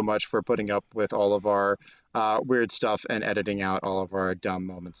 thank you so much for putting up with all of our weird stuff and editing out all of our dumb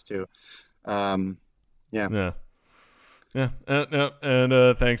moments too. And thanks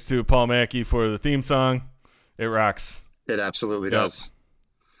to Paul Mackey for the theme song. It rocks. It absolutely does.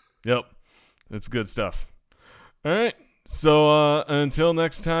 Yep. It's good stuff. All right. So until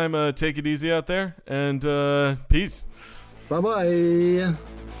next time, take it easy out there, and peace. Bye-bye.